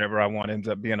eating whatever I want ends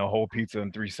up being a whole pizza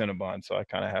and 3 Cinnabons. So I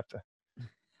kind of have to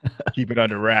keep it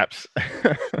under wraps.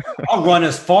 I'll run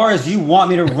as far as you want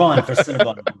me to run for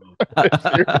Cinnabon.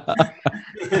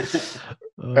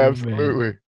 Absolutely.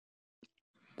 Man.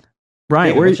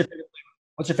 Bryant, David,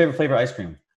 what's your favorite flavor of ice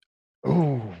cream?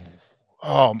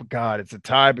 Oh my God. It's a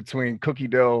tie between cookie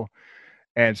dough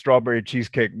and strawberry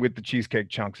cheesecake with the cheesecake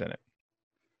chunks in it.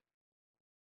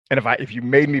 And if you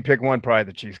made me pick one, probably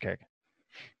the cheesecake.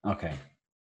 Okay.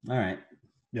 All right.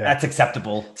 Yeah. That's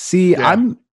acceptable. See,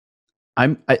 Yeah.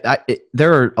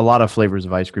 there are a lot of flavors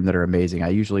of ice cream that are amazing. I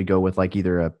usually go with like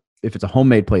either if it's a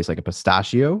homemade place, like a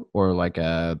pistachio or like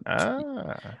I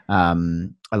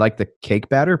like the cake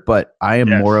batter, but I am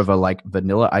more of a like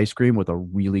vanilla ice cream with a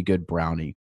really good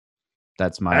brownie.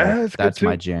 That's my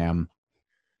jam.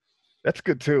 That's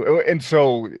good too. And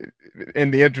so,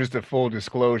 in the interest of full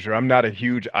disclosure, I'm not a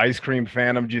huge ice cream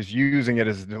fan. I'm just using it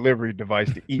as a delivery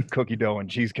device to eat cookie dough and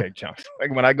cheesecake chunks.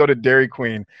 Like when I go to Dairy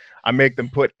Queen, I make them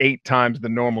put 8 times the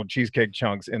normal cheesecake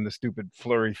chunks in the stupid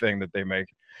flurry thing that they make.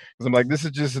 Because I'm like, this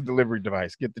is just a delivery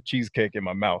device. Get the cheesecake in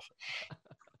my mouth.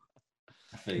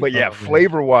 But yeah,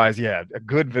 flavor-wise, a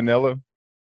good vanilla.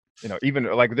 Even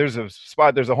like there's a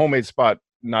homemade spot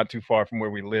not too far from where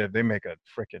we live. They make a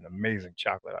freaking amazing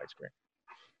chocolate ice cream.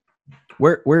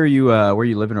 Where are you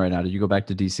living right now? Did you go back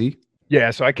to DC?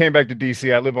 Yeah, so I came back to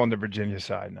DC. I live on the Virginia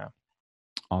side now.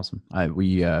 Awesome. I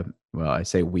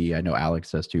say we. I know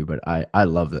Alex does too, but I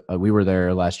love it. We were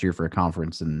there last year for a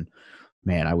conference, and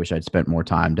man, I wish I'd spent more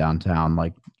time downtown.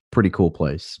 Like, pretty cool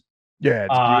place. Yeah,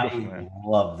 it's beautiful. I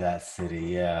love that city.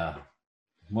 Yeah,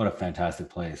 what a fantastic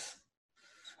place.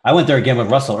 I went there again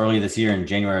with Russell earlier this year in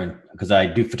January because I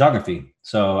do photography.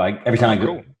 So every time I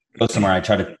go somewhere, I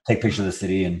try to take pictures of the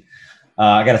city. And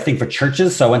I got a thing for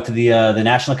churches. So I went to the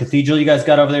National Cathedral you guys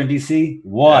got over there in DC.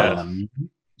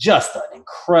 Just an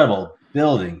incredible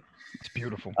building. It's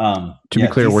beautiful. To be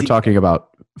clear, DC, we're talking about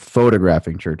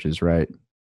photographing churches, right?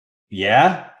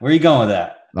 Yeah. Where are you going with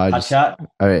that? I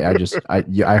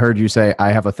heard you say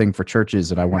I have a thing for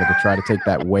churches, and I wanted to try to take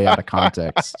that way out of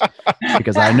context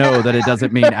because I know that it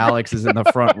doesn't mean Alex is in the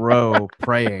front row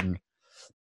praying.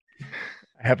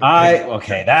 That's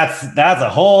a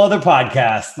whole other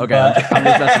podcast. Okay, I'm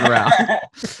just messing around.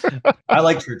 I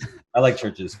like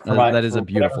churches. That is a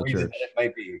beautiful church. It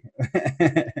might be.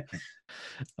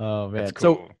 Oh man!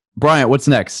 Cool. So, Bryant, what's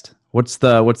next? What's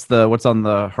on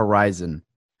the horizon?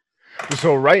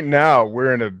 So right now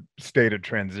we're in a state of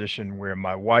transition where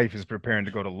my wife is preparing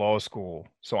to go to law school.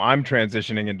 So I'm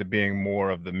transitioning into being more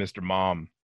of the Mr. Mom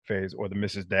phase or the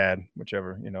Mrs. Dad,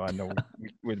 whichever. I know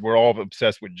we're all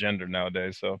obsessed with gender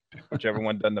nowadays. So whichever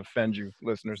one doesn't offend you,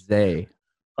 listeners. They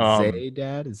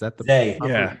Dad? Is that the they?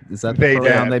 Yeah. Is that the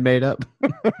pronoun they made up?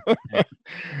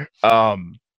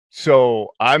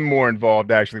 So I'm more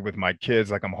involved actually with my kids.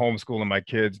 Like I'm homeschooling my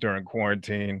kids during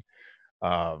quarantine.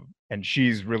 And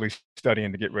she's really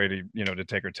studying to get ready, to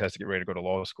take her test to get ready to go to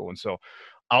law school. And so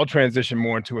I'll transition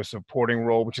more into a supporting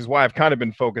role, which is why I've kind of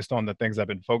been focused on the things I've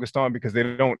been focused on because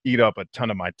they don't eat up a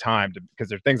ton of my time because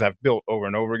they're things I've built over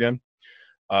and over again,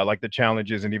 like the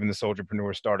challenges and even the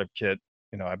Soldierpreneur Startup Kit.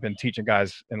 I've been teaching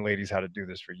guys and ladies how to do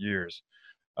this for years.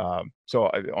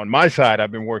 So on my side,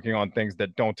 I've been working on things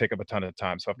that don't take up a ton of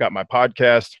time. So I've got my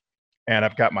podcast and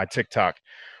I've got my TikTok.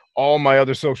 All my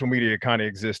other social media kind of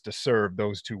exist to serve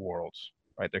those two worlds,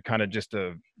 right? They're kind of just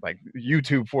like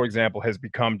YouTube, for example, has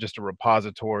become just a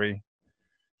repository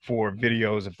for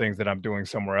videos of things that I'm doing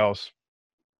somewhere else.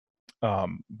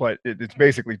 But it's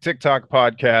basically TikTok,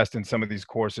 podcast, and some of these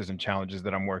courses and challenges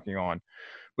that I'm working on.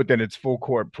 But then it's full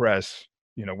court press,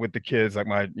 with the kids. Like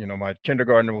my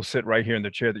kindergartner will sit right here in the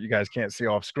chair that you guys can't see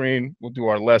off screen. We'll do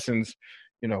our lessons,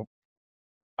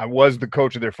 I was the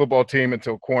coach of their football team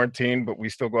until quarantine, but we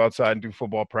still go outside and do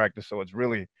football practice. So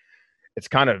it's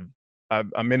kind of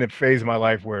I'm in a phase of my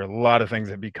life where a lot of things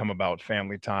have become about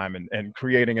family time and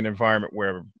creating an environment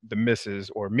where the missus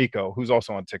or Miko, who's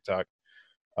also on TikTok,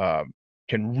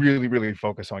 can really, really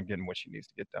focus on getting what she needs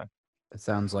to get done. It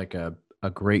sounds like a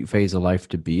great phase of life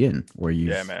to be in, where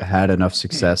Yeah, you've man. had enough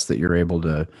success that you're able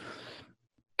to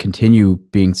continue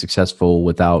being successful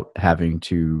without having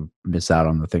to miss out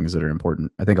on the things that are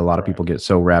important. I think a lot of Right. people get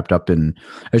so wrapped up in,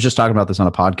 I was just talking about this on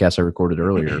a podcast I recorded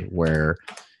earlier, where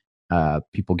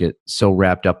people get so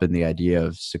wrapped up in the idea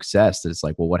of success that it's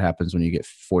like, well, what happens when you get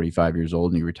 45 years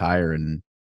old and you retire and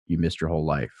you missed your whole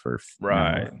life? Or,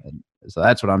 Right. and so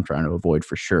that's what I'm trying to avoid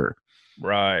for sure.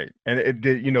 Right. And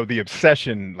the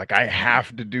obsession, like I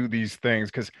have to do these things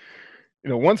because,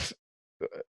 once,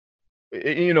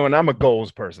 and I'm a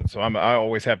goals person. So I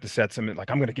always have to set some, like,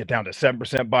 I'm going to get down to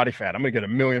 7% body fat. I'm going to get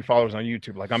 1 million followers on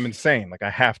YouTube. Like, I'm insane. Like, I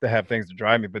have to have things to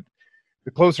drive me. But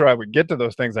the closer I would get to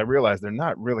those things, I realized they're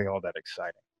not really all that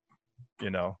exciting.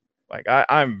 Like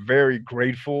I'm very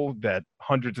grateful that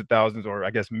hundreds of thousands, or I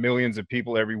guess millions of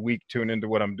people every week tune into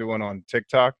what I'm doing on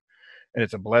TikTok. And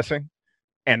it's a blessing.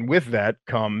 And with that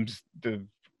comes the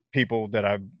people that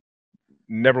I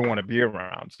never want to be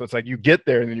around. So it's like you get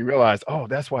there and then you realize, oh,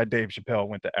 that's why Dave Chappelle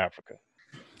went to Africa.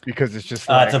 Because it's just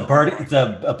like it's a burden. It's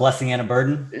a blessing and a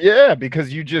burden. Yeah,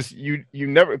 because you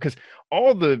never, because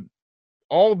all the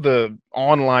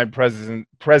online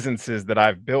presences that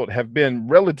I've built have been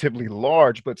relatively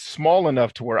large, but small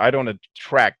enough to where I don't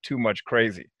attract too much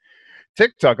crazy.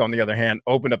 TikTok, on the other hand,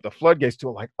 opened up the floodgates to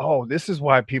like, oh, this is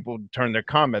why people turn their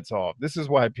comments off. This is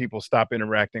why people stop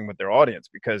interacting with their audience,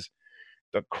 because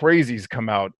the crazies come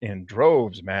out in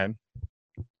droves, man.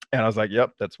 And I was like,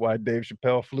 yep, that's why Dave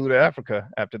Chappelle flew to Africa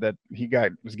after that. He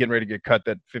was getting ready to get cut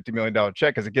that $50 million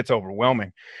check, because it gets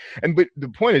overwhelming. But the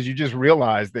point is, you just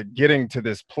realize that getting to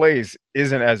this place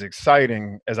isn't as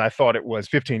exciting as I thought it was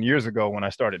 15 years ago when I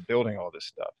started building all this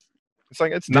stuff. It's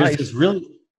like, it's nice.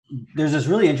 There's this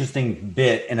really interesting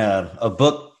bit in a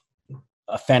book,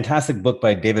 a fantastic book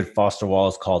by David Foster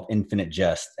Wallace called Infinite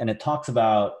Jest. And it talks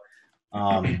about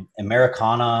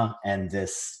Americana and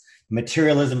this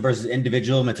materialism versus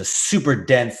individualism. It's a super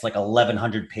dense, like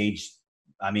 1,100 page.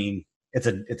 I mean, it's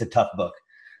a tough book.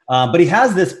 But he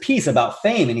has this piece about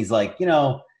fame, and he's like,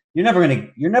 you're never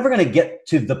gonna get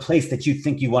to the place that you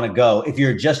think you want to go if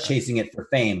you're just chasing it for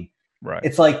fame. Right.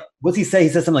 It's like, what's he say? He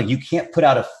says something like, you can't put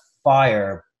out a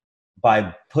fire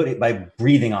by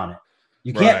breathing on it.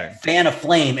 You can't fan a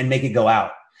flame and make it go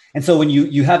out. And so when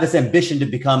you have this ambition to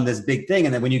become this big thing,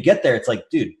 and then when you get there, it's like,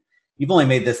 dude, you've only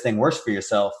made this thing worse for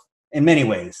yourself in many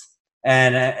ways.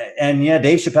 And yeah,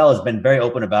 Dave Chappelle has been very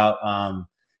open about,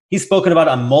 he's spoken about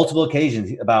on multiple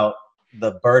occasions about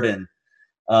the burden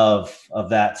of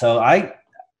that. So I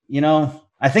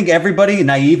think everybody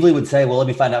naively would say, well, let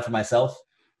me find out for myself.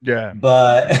 Yeah.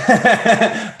 But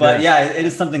yeah, it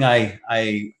is something I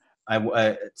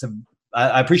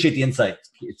appreciate the insight.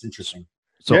 It's interesting.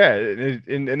 So, yeah,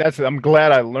 and that's, I'm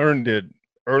glad I learned it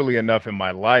early enough in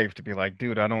my life to be like,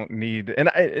 dude, I don't need, and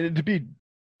to be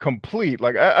complete,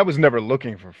 like I was never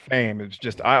looking for fame. It's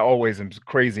just I always am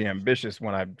crazy ambitious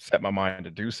when I set my mind to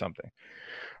do something.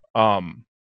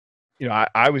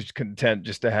 I was content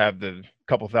just to have the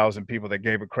couple thousand people that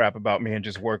gave a crap about me and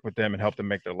just work with them and help them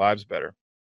make their lives better.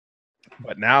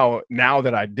 But now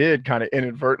that I did kind of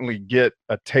inadvertently get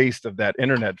a taste of that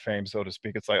internet fame, so to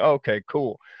speak, it's like, oh, okay,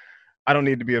 cool. I don't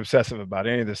need to be obsessive about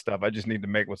any of this stuff. I just need to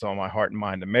make what's on my heart and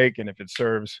mind to make. And if it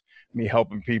serves me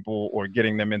helping people or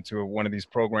getting them into one of these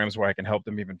programs where I can help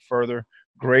them even further,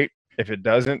 great. If it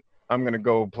doesn't, I'm going to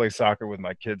go play soccer with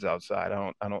my kids outside.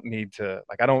 I don't need to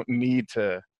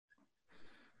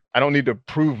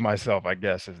prove myself, I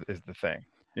guess, is the thing,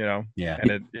 Yeah.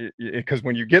 And because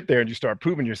when you get there and you start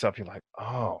proving yourself, you're like,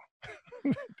 oh,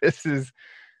 this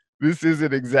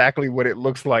isn't exactly what it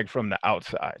looks like from the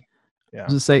outside. Yeah. I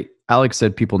was gonna say, Alex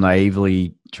said people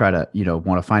naively try to,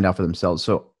 want to find out for themselves.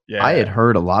 So yeah. I had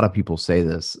heard a lot of people say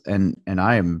this, and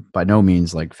I am by no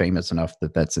means like famous enough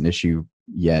that that's an issue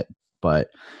yet. But,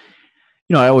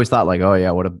 I always thought like, oh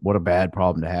yeah, what a bad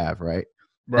problem to have. Right.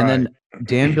 And then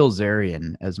Dan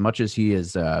Bilzerian, as much as he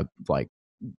is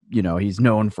he's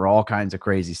known for all kinds of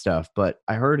crazy stuff, but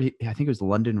I heard, I think it was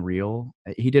London Real.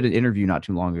 He did an interview not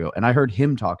too long ago, and I heard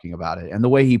him talking about it. And the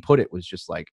way he put it was just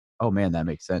like, oh man, that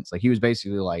makes sense. Like he was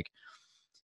basically like,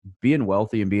 being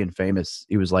wealthy and being famous,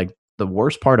 he was like, the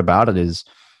worst part about it is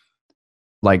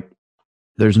like,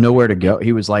 there's nowhere to go.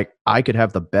 He was like, I could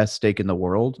have the best steak in the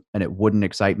world and it wouldn't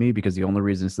excite me because the only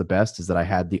reason it's the best is that I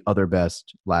had the other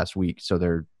best last week. So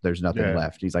there's nothing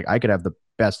left. He's like, I could have the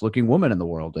best looking woman in the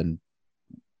world. And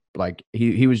like,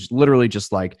 he was literally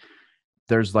just like,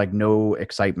 there's like no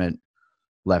excitement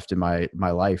left in my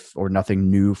life, or nothing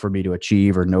new for me to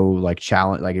achieve, or no like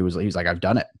challenge. Like he's like, I've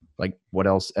done it. Like what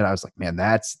else? And I was like, man,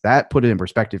 that put it in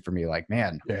perspective for me. Like,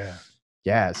 man,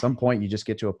 yeah. At some point you just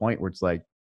get to a point where it's like,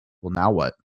 well, now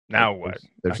what? Now Like, what?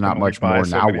 There's not much more.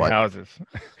 So now many what? houses.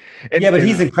 But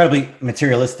he's incredibly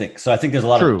materialistic. So I think there's a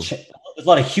lot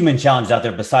of human challenges out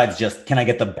there besides just, can I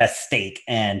get the best steak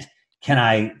and can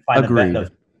I find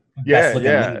the best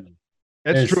looking lady?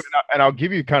 That's true. And I'll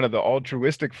give you kind of the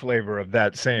altruistic flavor of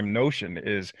that same notion.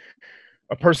 Is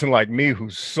a person like me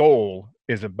whose soul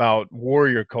is about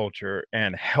warrior culture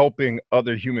and helping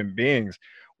other human beings.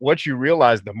 What you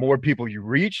realize, the more people you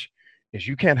reach, is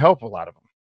you can't help a lot of them.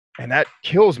 And that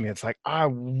kills me. It's like, I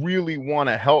really want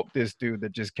to help this dude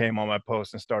that just came on my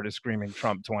post and started screaming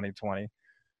Trump 2020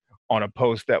 on a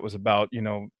post that was about,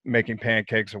 making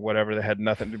pancakes or whatever that had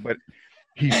nothing to do. But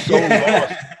he's so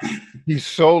lost. He's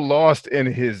so lost in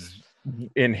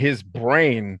his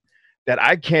brain that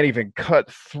I can't even cut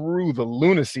through the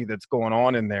lunacy that's going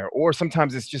on in there. Or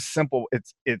sometimes it's just simple.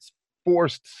 It's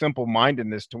forced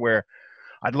simple-mindedness to where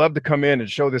I'd love to come in and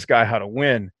show this guy how to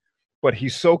win, but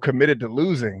he's so committed to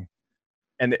losing.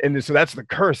 And so that's the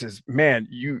curse is, man,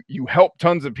 you help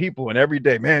tons of people, and every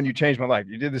day, man, you changed my life.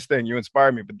 You did this thing, you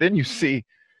inspired me. But then you see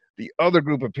the other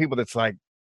group of people that's like,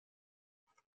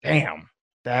 damn,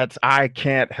 I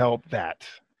can't help that.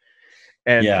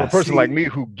 And for a person like me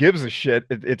who gives a shit,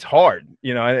 it's hard,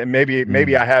 and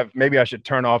maybe I should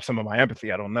turn off some of my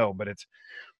empathy. I don't know, but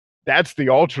that's the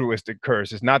altruistic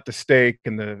curse. It's not the steak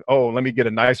and let me get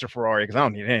a nicer Ferrari because I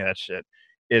don't need any of that shit.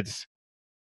 It's,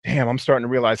 damn, I'm starting to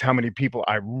realize how many people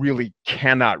I really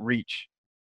cannot reach.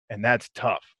 And that's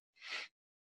tough.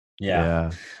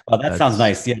 Yeah. Well, that sounds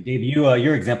nice. Yeah, Dave,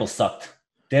 your example sucked.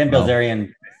 Dan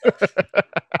Bilzerian.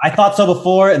 I thought so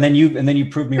before, and then you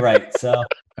proved me right. So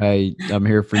I'm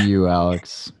here for you,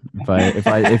 Alex.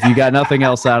 If you got nothing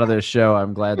else out of this show,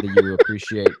 I'm glad that you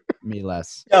appreciate me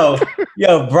less.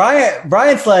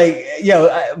 Bryant's like,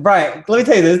 Bryant, let me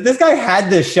tell you this guy had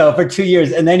this show for 2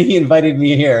 years, and then he invited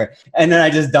me here, and then I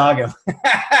just dog him.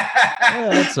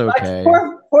 That's okay.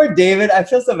 Poor David. I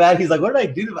feel so bad. He's like, what did I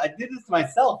do? I did this to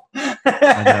myself.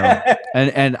 I know.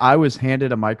 And I was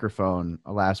handed a microphone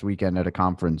last weekend at a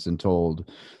conference and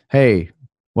told, hey,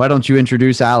 why don't you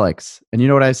introduce Alex? And you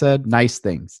know what I said? Nice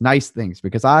things,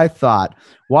 because I thought,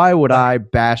 why would I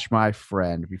bash my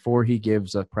friend before he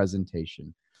gives a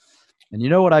presentation? And you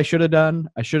know what I should have done?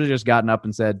 I should have just gotten up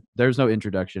and said, there's no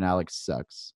introduction. Alex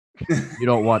sucks.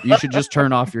 You should just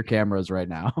turn off your cameras right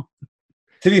now.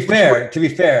 To be fair,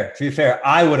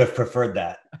 I would have preferred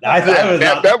that.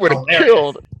 That would have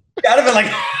killed. That'd have been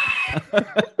like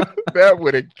that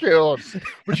would have killed.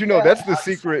 But that's the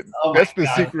secret. That's the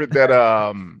secret that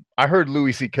I heard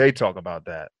Louis C.K. talk about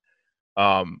that.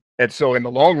 And so in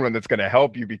the long run, that's going to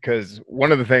help you, because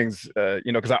one of the things,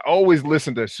 because I always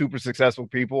listen to super successful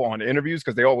people on interviews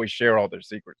because they always share all their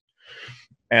secrets.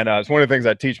 And it's one of the things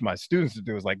I teach my students to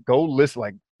do is like, go listen.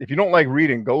 Like, if you don't like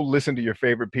reading, go listen to your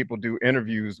favorite people do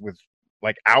interviews with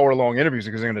like hour-long interviews,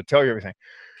 because they're going to tell you everything.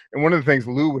 And one of the things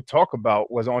Lou would talk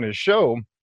about was on his show,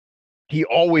 he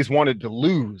always wanted to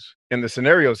lose in the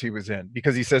scenarios he was in,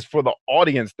 because he says for the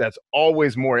audience, that's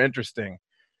always more interesting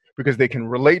because they can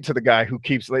relate to the guy who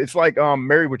keeps, it's like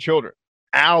Married with Children.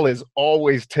 Al is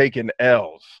always taking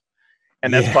L's.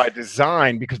 And that's by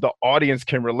design, because the audience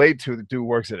can relate to the dude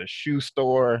works at a shoe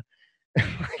store.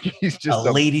 He's just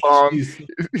a lady bum.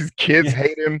 His kids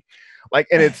hate him. Like,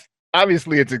 and it's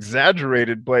obviously it's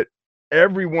exaggerated, but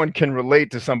everyone can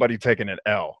relate to somebody taking an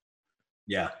L.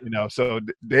 Yeah. So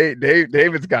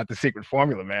David's got the secret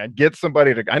formula, man.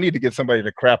 I need to get somebody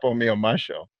to crap on me on my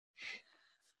show.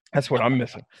 That's what I'm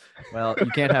missing. Well,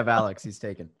 you can't have Alex. He's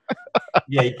taken.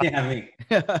 Yeah, you can't have me.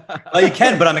 Well, you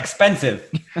can, but I'm expensive.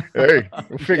 Hey,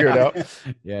 we'll figure it out.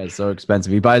 Yeah, it's so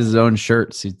expensive. He buys his own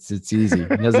shirts. It's easy.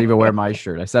 He doesn't even wear my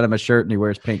shirt. I sent him a shirt and he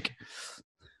wears pink.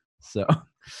 So,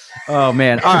 oh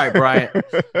man. All right, Bryant.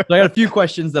 So I got a few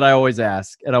questions that I always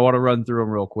ask, and I want to run through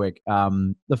them real quick.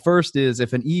 The first is,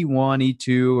 if an E1,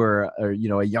 E2, or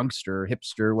a youngster,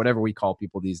 hipster, whatever we call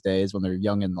people these days when they're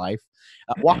young in life,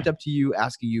 walked up to you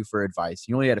asking you for advice,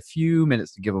 you only had a few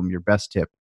minutes to give them your best tip,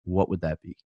 what would that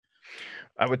be?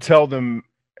 I would tell them,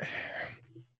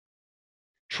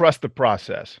 trust the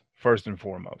process, first and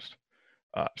foremost.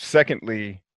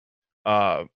 Secondly,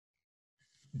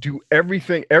 do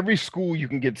everything, every school you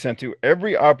can get sent to,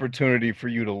 every opportunity for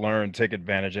you to learn, take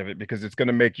advantage of it, because it's going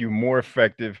to make you more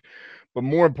effective, but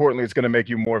more importantly, it's going to make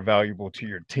you more valuable to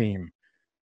your team.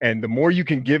 And the more you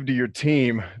can give to your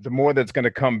team, the more that's going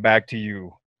to come back to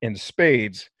you in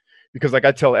spades, Because like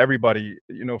I tell everybody,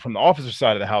 from the officer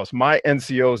side of the house, my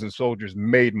NCOs and soldiers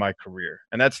made my career.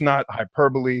 And that's not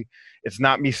hyperbole. It's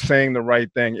not me saying the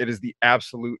right thing. It is the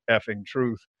absolute effing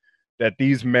truth that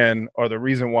these men are the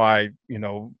reason why,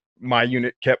 my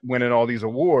unit kept winning all these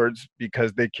awards,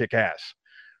 because they kick ass.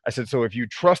 I said, so if you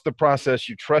trust the process,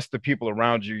 you trust the people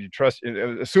around you, you trust,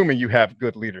 assuming you have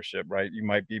good leadership, right? You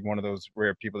might be one of those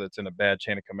rare people that's in a bad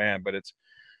chain of command, but it's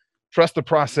trust the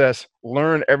process,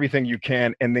 learn everything you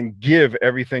can, and then give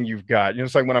everything you've got.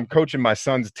 It's like when I'm coaching my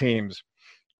son's teams,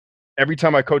 every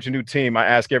time I coach a new team, I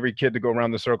ask every kid to go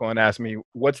around the circle and ask me,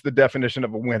 what's the definition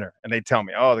of a winner? And they tell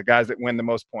me, oh, the guys that win the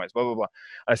most points, blah, blah, blah.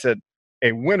 I said,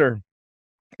 a winner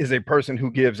is a person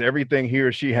who gives everything he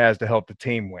or she has to help the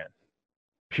team win,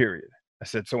 period. I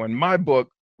said, so in my book,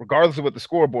 regardless of what the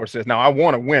scoreboard says, now I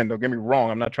want to win, don't get me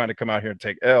wrong, I'm not trying to come out here and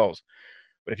take L's.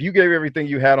 But if you gave everything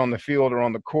you had on the field or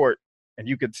on the court, and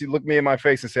you could look me in my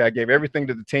face and say, I gave everything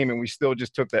to the team and we still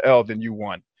just took the L, then you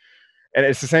won. And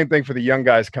it's the same thing for the young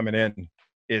guys coming in.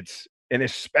 And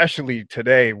especially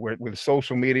today with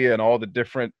social media and all the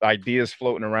different ideas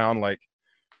floating around, like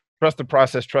trust the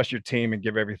process, trust your team, and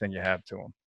give everything you have to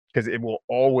them. Because it will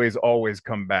always, always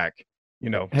come back,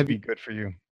 to be good for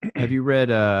you. Have you read,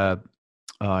 I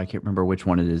can't remember which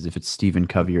one it is, if it's Stephen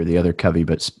Covey or the other Covey,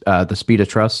 but The Speed of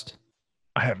Trust?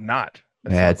 I have not.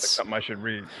 That Yeah, sounds like something I should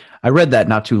read. I read that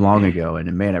not too long ago, and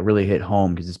man, it really hit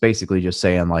home, because it's basically just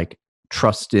saying like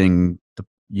trusting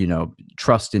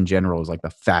trust in general is like the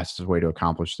fastest way to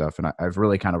accomplish stuff. And I've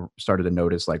really kind of started to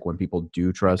notice like when people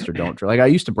do trust or don't trust. Like I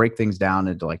used to break things down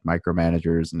into like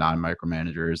micromanagers,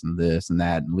 non-micromanagers, and this and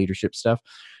that, and leadership stuff.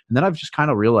 And then I've just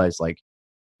kind of realized like,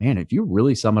 man, if you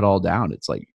really sum it all down, it's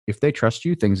like if they trust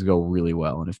you, things go really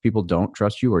well. And if people don't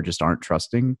trust you or just aren't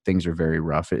trusting, things are very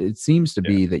rough. It seems to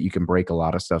be that you can break a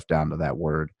lot of stuff down to that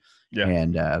word. Yeah.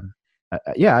 And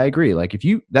I agree. Like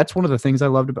that's one of the things I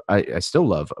loved about, I still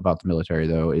love about the military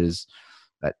though, is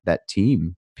that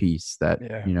team piece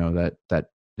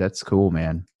that's cool,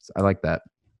 man. I like that.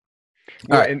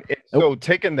 Well, right. and so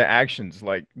taking the actions,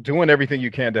 like doing everything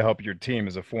you can to help your team,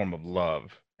 is a form of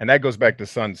love. And that goes back to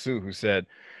Sun Tzu, who said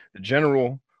the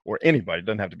general, or anybody,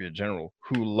 doesn't have to be a general,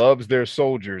 who loves their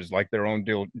soldiers like their own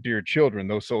dear children,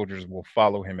 those soldiers will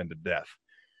follow him into death.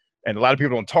 And a lot of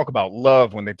people don't talk about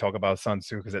love when they talk about Sun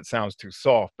Tzu, because it sounds too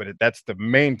soft. But that's the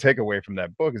main takeaway from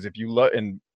that book, is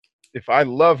if I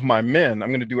love my men, I'm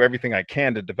going to do everything I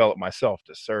can to develop myself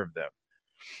to serve them.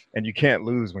 And you can't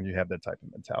lose when you have that type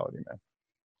of mentality, man.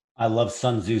 I love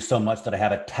Sun Tzu so much that I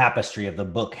have a tapestry of the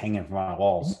book hanging from my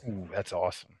walls. Ooh, that's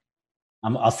awesome.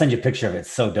 I'll send you a picture of it.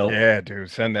 It's so dope. Yeah, dude,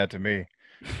 send that to me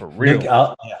for real.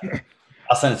 I'll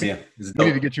send it to you. I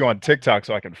need to get you on TikTok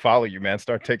so I can follow you, man.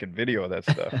 Start taking video of that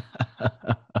stuff.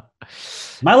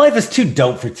 My life is too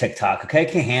dope for TikTok. Okay, I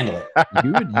can't handle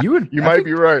it. You might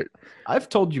be right. I've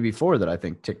told you before that I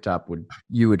think TikTok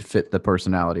you would fit the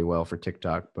personality well for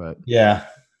TikTok, but yeah,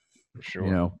 for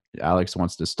sure. Alex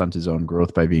wants to stunt his own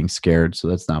growth by being scared, so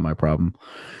that's not my problem.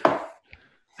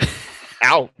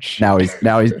 Ouch. Now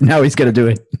he's gonna do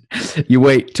it. You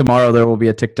wait. Tomorrow there will be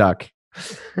a TikTok.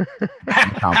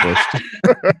 Accomplished.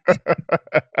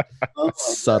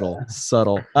 Subtle.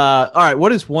 All right.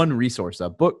 What is one resource, a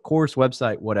book, course,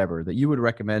 website, whatever, that you would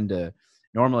recommend to?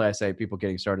 Normally, I say people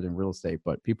getting started in real estate,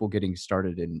 but people getting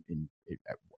started in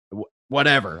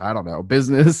whatever, I don't know,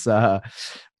 business,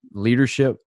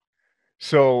 leadership.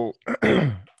 So,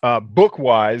 book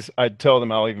wise, I'd tell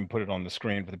them, I'll even put it on the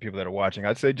screen for the people that are watching.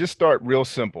 I'd say just start real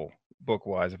simple, book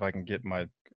wise. If I can get my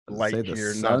light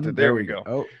here, there we go.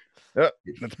 Oh.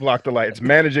 Let's block the light. It's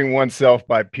Managing Oneself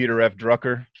by Peter F.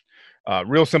 Drucker.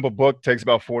 Real simple book, takes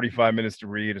about 45 minutes to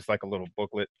read. It's like a little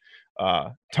booklet.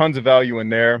 Tons of value in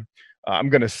there. I'm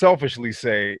going to selfishly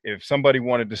say, if somebody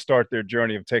wanted to start their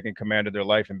journey of taking command of their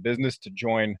life and business, to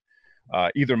join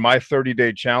either my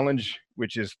 30-day challenge,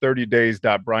 which is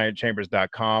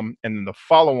 30days.bryantchambers.com. And then the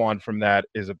follow-on from that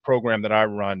is a program that I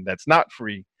run that's not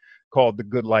free called the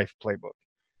Good Life Playbook.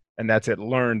 And that's at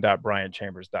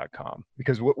learn.bryantchambers.com.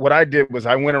 Because what I did was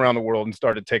I went around the world and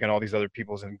started taking all these other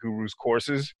people's and gurus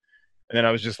courses. And then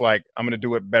I was just like, I'm going to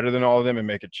do it better than all of them and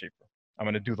make it cheaper. I'm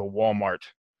going to do the Walmart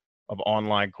of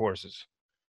online courses.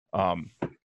 And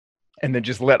then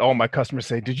just let all my customers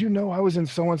say, did you know I was in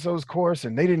so-and-so's course?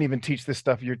 And they didn't even teach this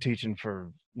stuff you're teaching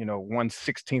for,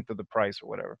 1/16 of the price or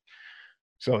whatever.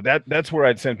 So that's where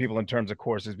I'd send people in terms of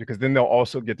courses, because then they'll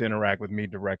also get to interact with me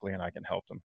directly and I can help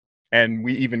them. And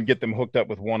we even get them hooked up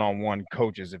with one-on-one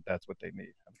coaches if that's what they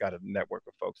need. I've got a network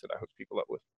of folks that I hook people up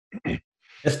with.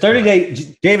 This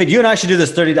 30-day, David, you and I should do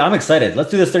this 30-day. I'm excited.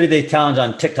 Let's do this 30-day challenge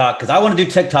on TikTok, because I want to do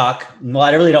TikTok. Well,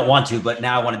 I really don't want to, but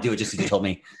now I want to do it just because you told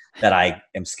me. that I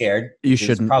am scared. You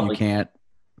shouldn't. Probably, you can't.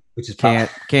 Which is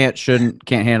Shouldn't.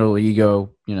 Can't handle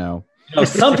ego. You know.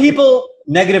 Some people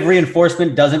negative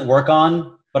reinforcement doesn't work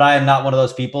on, but I am not one of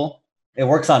those people. It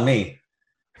works on me.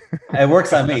 It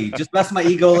works on me. Just mess my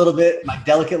ego a little bit, my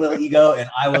delicate little ego, and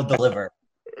I will deliver.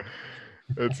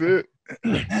 That's it.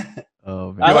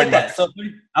 Oh, man. I like that. So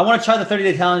I want to try the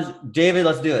 30-day challenge. David,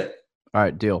 let's do it. All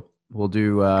right, deal. We'll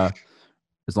do as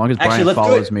long as Actually, Bryant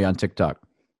follows me on TikTok.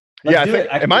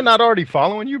 Am I not already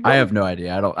following you, bro? I have no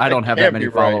idea. I don't have that many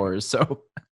followers, so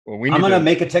well, I'm gonna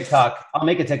make a TikTok. I'll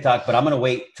make a TikTok, but I'm gonna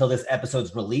wait till this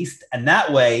episode's released, and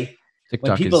that way,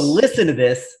 when people listen to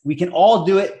this, we can all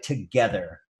do it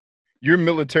together. You're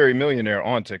military millionaire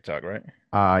on TikTok, right?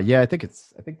 Yeah, I think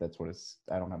that's what it's.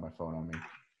 I don't have my phone on me.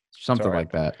 Something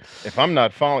like that. If I'm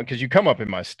not following, because you come up in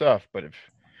my stuff, but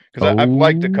because I've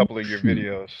liked a couple of your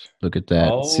videos. Look at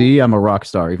that. See, I'm a rock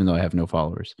star, even though I have no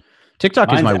followers.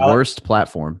 TikTok is my worst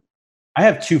platform. I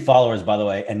have 2 followers, by the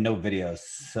way, and no videos.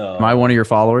 So am I one of your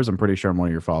followers? I'm pretty sure I'm one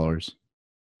of your followers.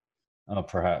 Oh,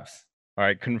 perhaps. All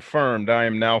right, confirmed. I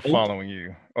am now following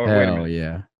you. Oh, hell wait a minute.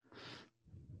 Yeah.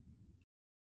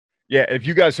 Yeah, if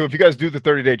you guys do the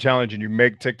 30-day challenge and you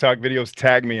make TikTok videos,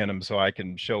 tag me in them so I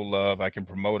can show love, I can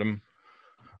promote them.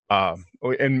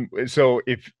 And so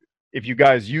if you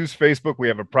guys use Facebook, we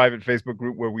have a private Facebook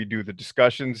group where we do the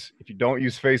discussions. If you don't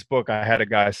use Facebook, I had a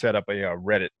guy set up a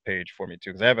Reddit page for me too,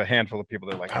 because I have a handful of people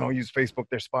that are like, I don't use Facebook,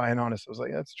 they're spying on us. I was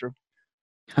like, that's true.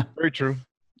 Very true.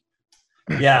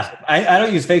 Yeah, I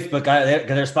don't use Facebook because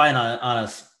they're spying on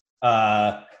us.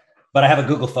 But I have a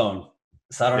Google phone,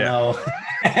 so I don't know.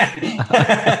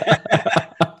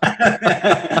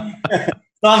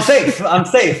 So I'm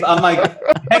safe. I'm like,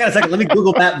 hang on a second. Let me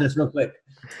Google map this real quick,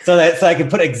 so I can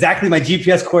put exactly my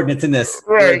GPS coordinates in this.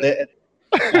 Right.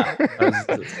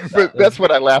 But that's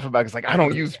what I laugh about. It's like I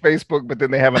don't use Facebook, but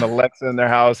then they have an Alexa in their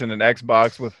house and an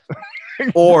Xbox with.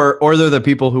 or they're the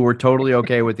people who were totally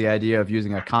okay with the idea of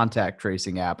using a contact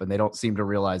tracing app, and they don't seem to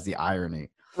realize the irony.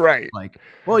 Right. Like,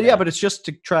 well, yeah, but it's just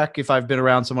to track if I've been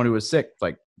around someone who was sick.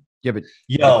 Like, yeah, but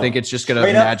I think it's just gonna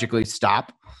magically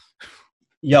stop.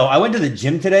 Yo, I went to the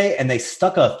gym today and they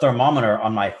stuck a thermometer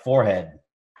on my forehead.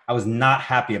 I was not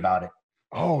happy about it.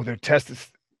 Oh, they're testing.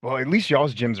 Well, at least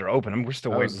y'all's gyms are open. We're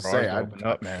still waiting for ours to open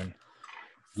up, man.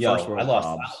 Yo, I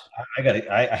lost.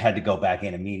 I had to go back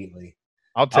in immediately.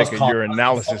 I'll take a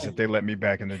urinalysis if they let me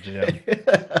back in the gym.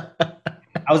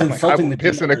 I was insulting the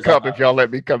piss in a cup if y'all let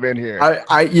me come in here.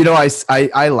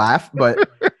 I laugh, but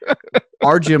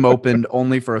our gym opened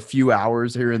only for a few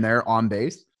hours here and there on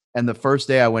base. And the first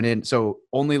day I went in, so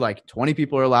only like 20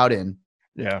 people are allowed in.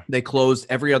 Yeah. They closed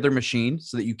every other machine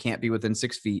so that you can't be within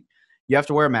 6 feet. You have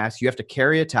to wear a mask. You have to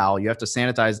carry a towel. You have to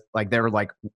sanitize. Like there were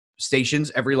like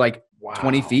stations every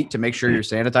 20 feet to make sure you're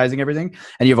sanitizing everything.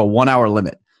 And you have a 1 hour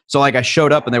limit. So like I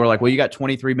showed up and they were like, well, you got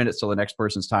 23 minutes till the next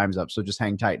person's time's up. So just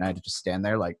hang tight. And I had to just stand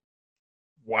there like,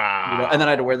 wow. And then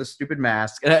I had to wear the stupid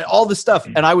mask and all this stuff.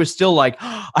 And I was still like,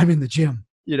 I'm in the gym.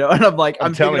 And I'm like,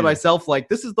 I'm thinking to myself, like,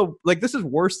 this is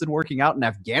worse than working out in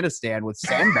Afghanistan with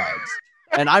sandbags.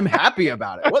 And I'm happy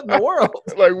about it. What in the world?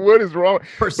 Like, what is wrong?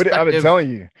 But I've been telling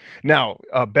you. Now,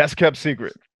 best kept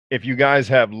secret. If you guys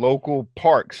have local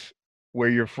parks where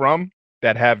you're from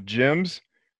that have gyms,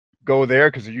 go there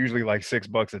because they're usually like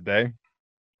 $6 a day.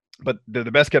 But they're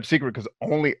the best kept secret because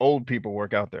only old people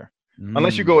work out there.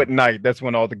 Unless you go at night, that's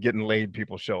when all the getting laid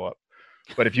people show up.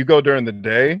 But if you go during the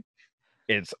day,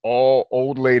 it's all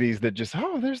old ladies that just,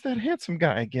 there's that handsome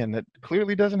guy again that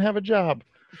clearly doesn't have a job.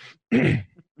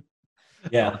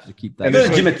 Yeah. Keep that. You go to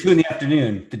the gym at 2 in the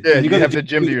afternoon. You have the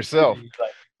gym to yourself.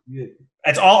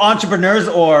 It's all entrepreneurs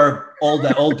or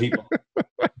old people.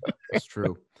 That's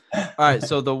true. All right.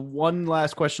 So the one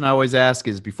last question I always ask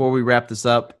is before we wrap this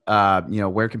up,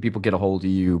 where can people get a hold of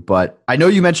you? But I know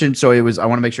you mentioned, I want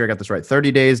to make sure I got this right.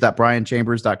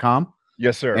 30days.bryantchambers.com.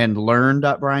 Yes, sir. And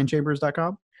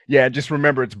learn.bryantchambers.com. Yeah, just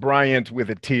remember it's Bryant with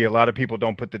a T. A lot of people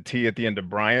don't put the T at the end of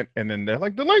Bryant, and then they're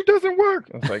like, the link doesn't work.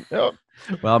 I was like, oh.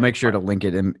 Well, I'll make sure to link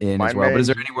it in as well. But is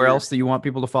there anywhere else that you want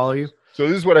people to follow you? So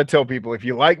this is what I tell people. If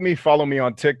you like me, follow me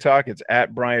on TikTok. It's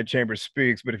at Bryant Chambers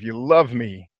Speaks. But if you love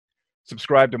me,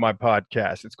 subscribe to my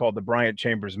podcast. It's called The Bryant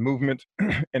Chambers Movement,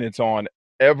 and it's on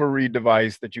every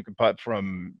device that you can put,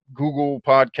 from Google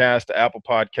Podcast to Apple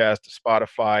Podcast to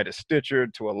Spotify to Stitcher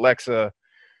to Alexa,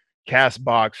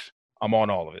 Castbox. I'm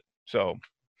on all of it. So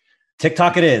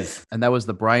TikTok it is. And that was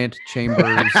the Bryant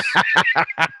Chambers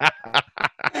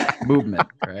movement,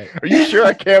 right? Are you sure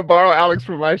I can't borrow Alex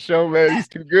for my show, man? He's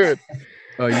too good.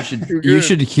 Oh, you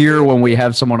should hear when we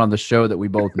have someone on the show that we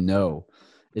both know.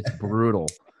 It's brutal.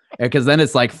 Because then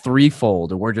it's like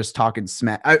threefold and we're just talking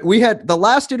smack. We had the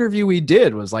last interview we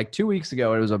did was like 2 weeks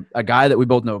ago. It was a guy that we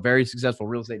both know, very successful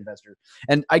real estate investor.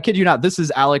 And I kid you not, this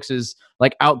is Alex's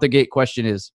like out the gate question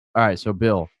is, all right, so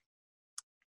Bill,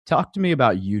 talk to me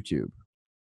about YouTube.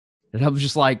 And I was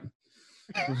just like,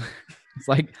 it's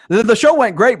like the show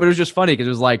went great, but it was just funny because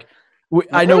it was like, we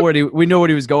know what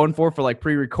he was going for like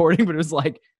pre-recording, but it was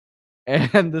like,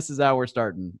 and this is how we're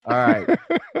starting. All right.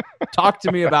 Talk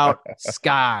to me about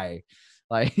Sky.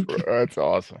 Like that's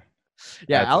awesome.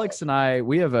 Yeah, That's Alex awesome. and I,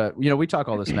 we have we talk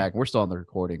all this smack. We're still on the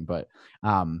recording, but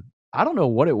I don't know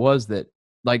what it was that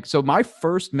like. So my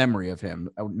first memory of him,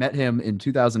 I met him in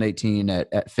 2018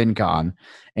 at FinCon,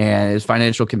 and his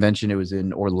financial convention. It was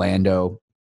in Orlando,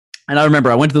 and I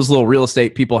remember I went to this little real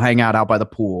estate people hangout out by the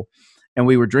pool, and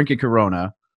we were drinking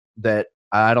Corona. That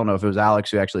I don't know if it was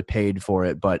Alex who actually paid for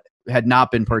it, but had not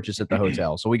been purchased at the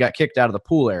hotel. So we got kicked out of the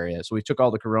pool area. So we took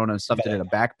all the Corona and stuffed it in a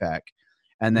backpack.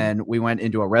 And then we went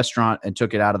into a restaurant and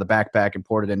took it out of the backpack and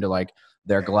poured it into like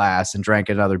their glass and drank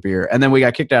another beer. And then we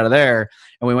got kicked out of there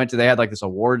and we went to, they had like this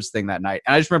awards thing that night.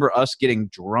 And I just remember us getting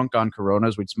drunk on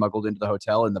Coronas we'd smuggled into the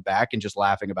hotel in the back and just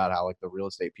laughing about how like the real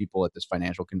estate people at this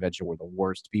financial convention were the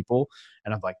worst people.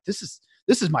 And I'm like, this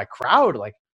is my crowd.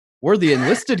 Like we're the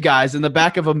enlisted guys in the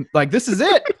back of them. Like, this is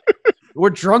it. We're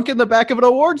drunk in the back of an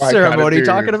awards ceremony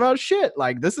talking about shit.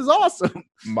 Like, this is awesome.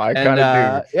 My kind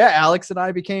of dude. Yeah, Alex and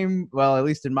I became, well, at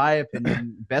least in my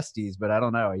opinion, besties. But I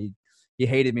don't know. He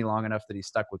hated me long enough that he's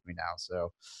stuck with me now.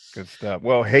 So good stuff.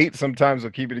 Well, hate sometimes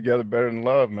will keep you together better than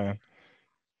love, man.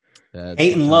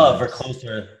 Hate and love are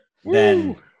closer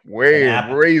than way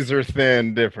razor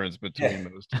thin difference between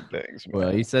those two things. Man.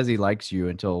 Well, he says he likes you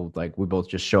until like we both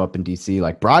just show up in DC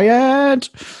like Bryant.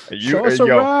 Show us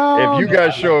around. If you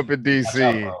guys show up in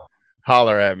DC,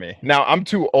 holler at me. Now I'm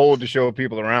too old to show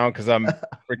people around because I'm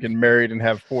freaking married and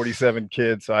have 47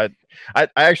 kids. So I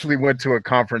actually went to a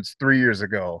conference 3 years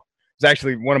ago. It's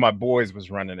actually one of my boys was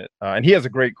running it, and he has a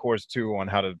great course too on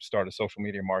how to start a social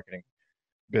media marketing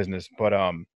business. But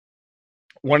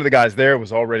one of the guys there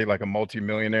was already like a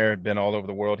multi-millionaire, had been all over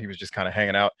the world. He was just kind of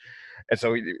hanging out. And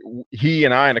so he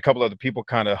and I and a couple other people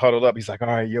kind of huddled up. He's like, all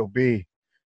right, yo, B,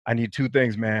 I need two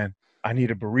things, man. I need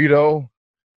a burrito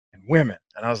and women.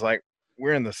 And I was like,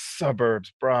 we're in the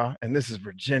suburbs, brah. And this is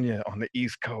Virginia on the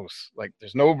East Coast. Like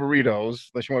there's no burritos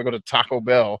unless you want to go to Taco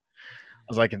Bell. I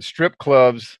was like, in strip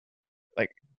clubs, like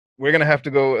we're going to have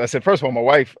to go. I said, first of all, my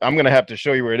wife, I'm going to have to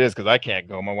show you where it is because I can't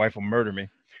go. My wife will murder me.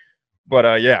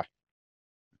 But yeah.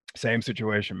 Same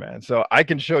situation, man. So I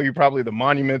can show you probably the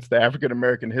monuments, the African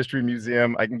American History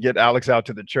Museum. I can get Alex out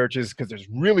to the churches because there's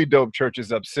really dope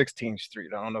churches up 16th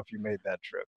Street. I don't know if you made that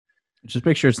trip. Just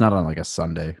make sure it's not on like a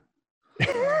Sunday.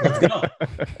 Let's go.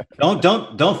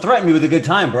 Don't threaten me with a good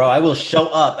time, bro. I will show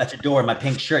up at your door in my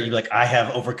pink shirt. You're like, I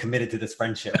have overcommitted to this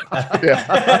friendship.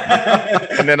 Yeah.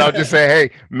 And then I'll just say, hey,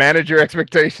 manage your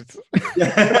expectations.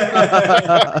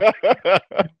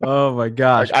 Oh my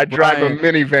gosh. Like, I drive a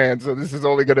minivan, so this is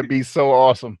only going to be so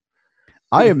awesome.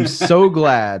 I am so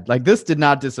glad. Like this did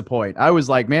not disappoint. I was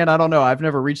like, man, I don't know. I've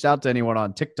never reached out to anyone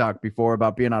on TikTok before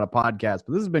about being on a podcast,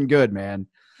 but this has been good, man.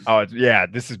 Oh yeah,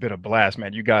 this has been a blast,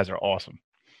 man. You guys are awesome.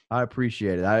 I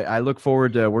appreciate it. I look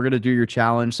forward to, we're going to do your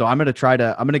challenge. So I'm going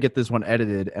to get this one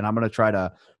edited and I'm going to try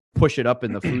to push it up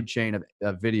in the food chain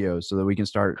of videos so that we can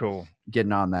start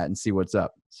getting on that and see what's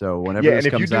up. So whenever this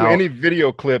comes out. If you do any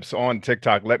video clips on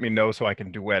TikTok, let me know so I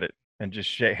can duet it and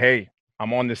just say, hey,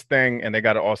 I'm on this thing and they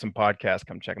got an awesome podcast.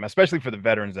 Come check them out, especially for the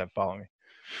veterans that follow me.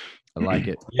 I like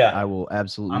it. Yeah. I will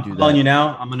absolutely do that. I'm calling you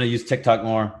now. I'm going to use TikTok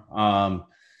more.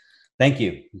 Thank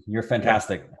you. You're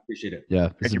fantastic. I appreciate it. Yeah,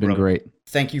 this has been great.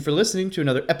 Thank you for listening to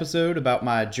another episode about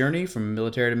my journey from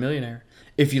military to millionaire.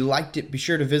 If you liked it, be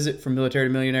sure to visit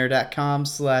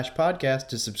FromMilitaryToMillionaire.com/podcast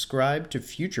to subscribe to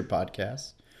future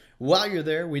podcasts. While you're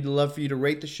there, we'd love for you to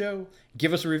rate the show,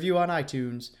 give us a review on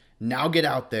iTunes. Now get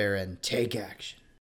out there and take action.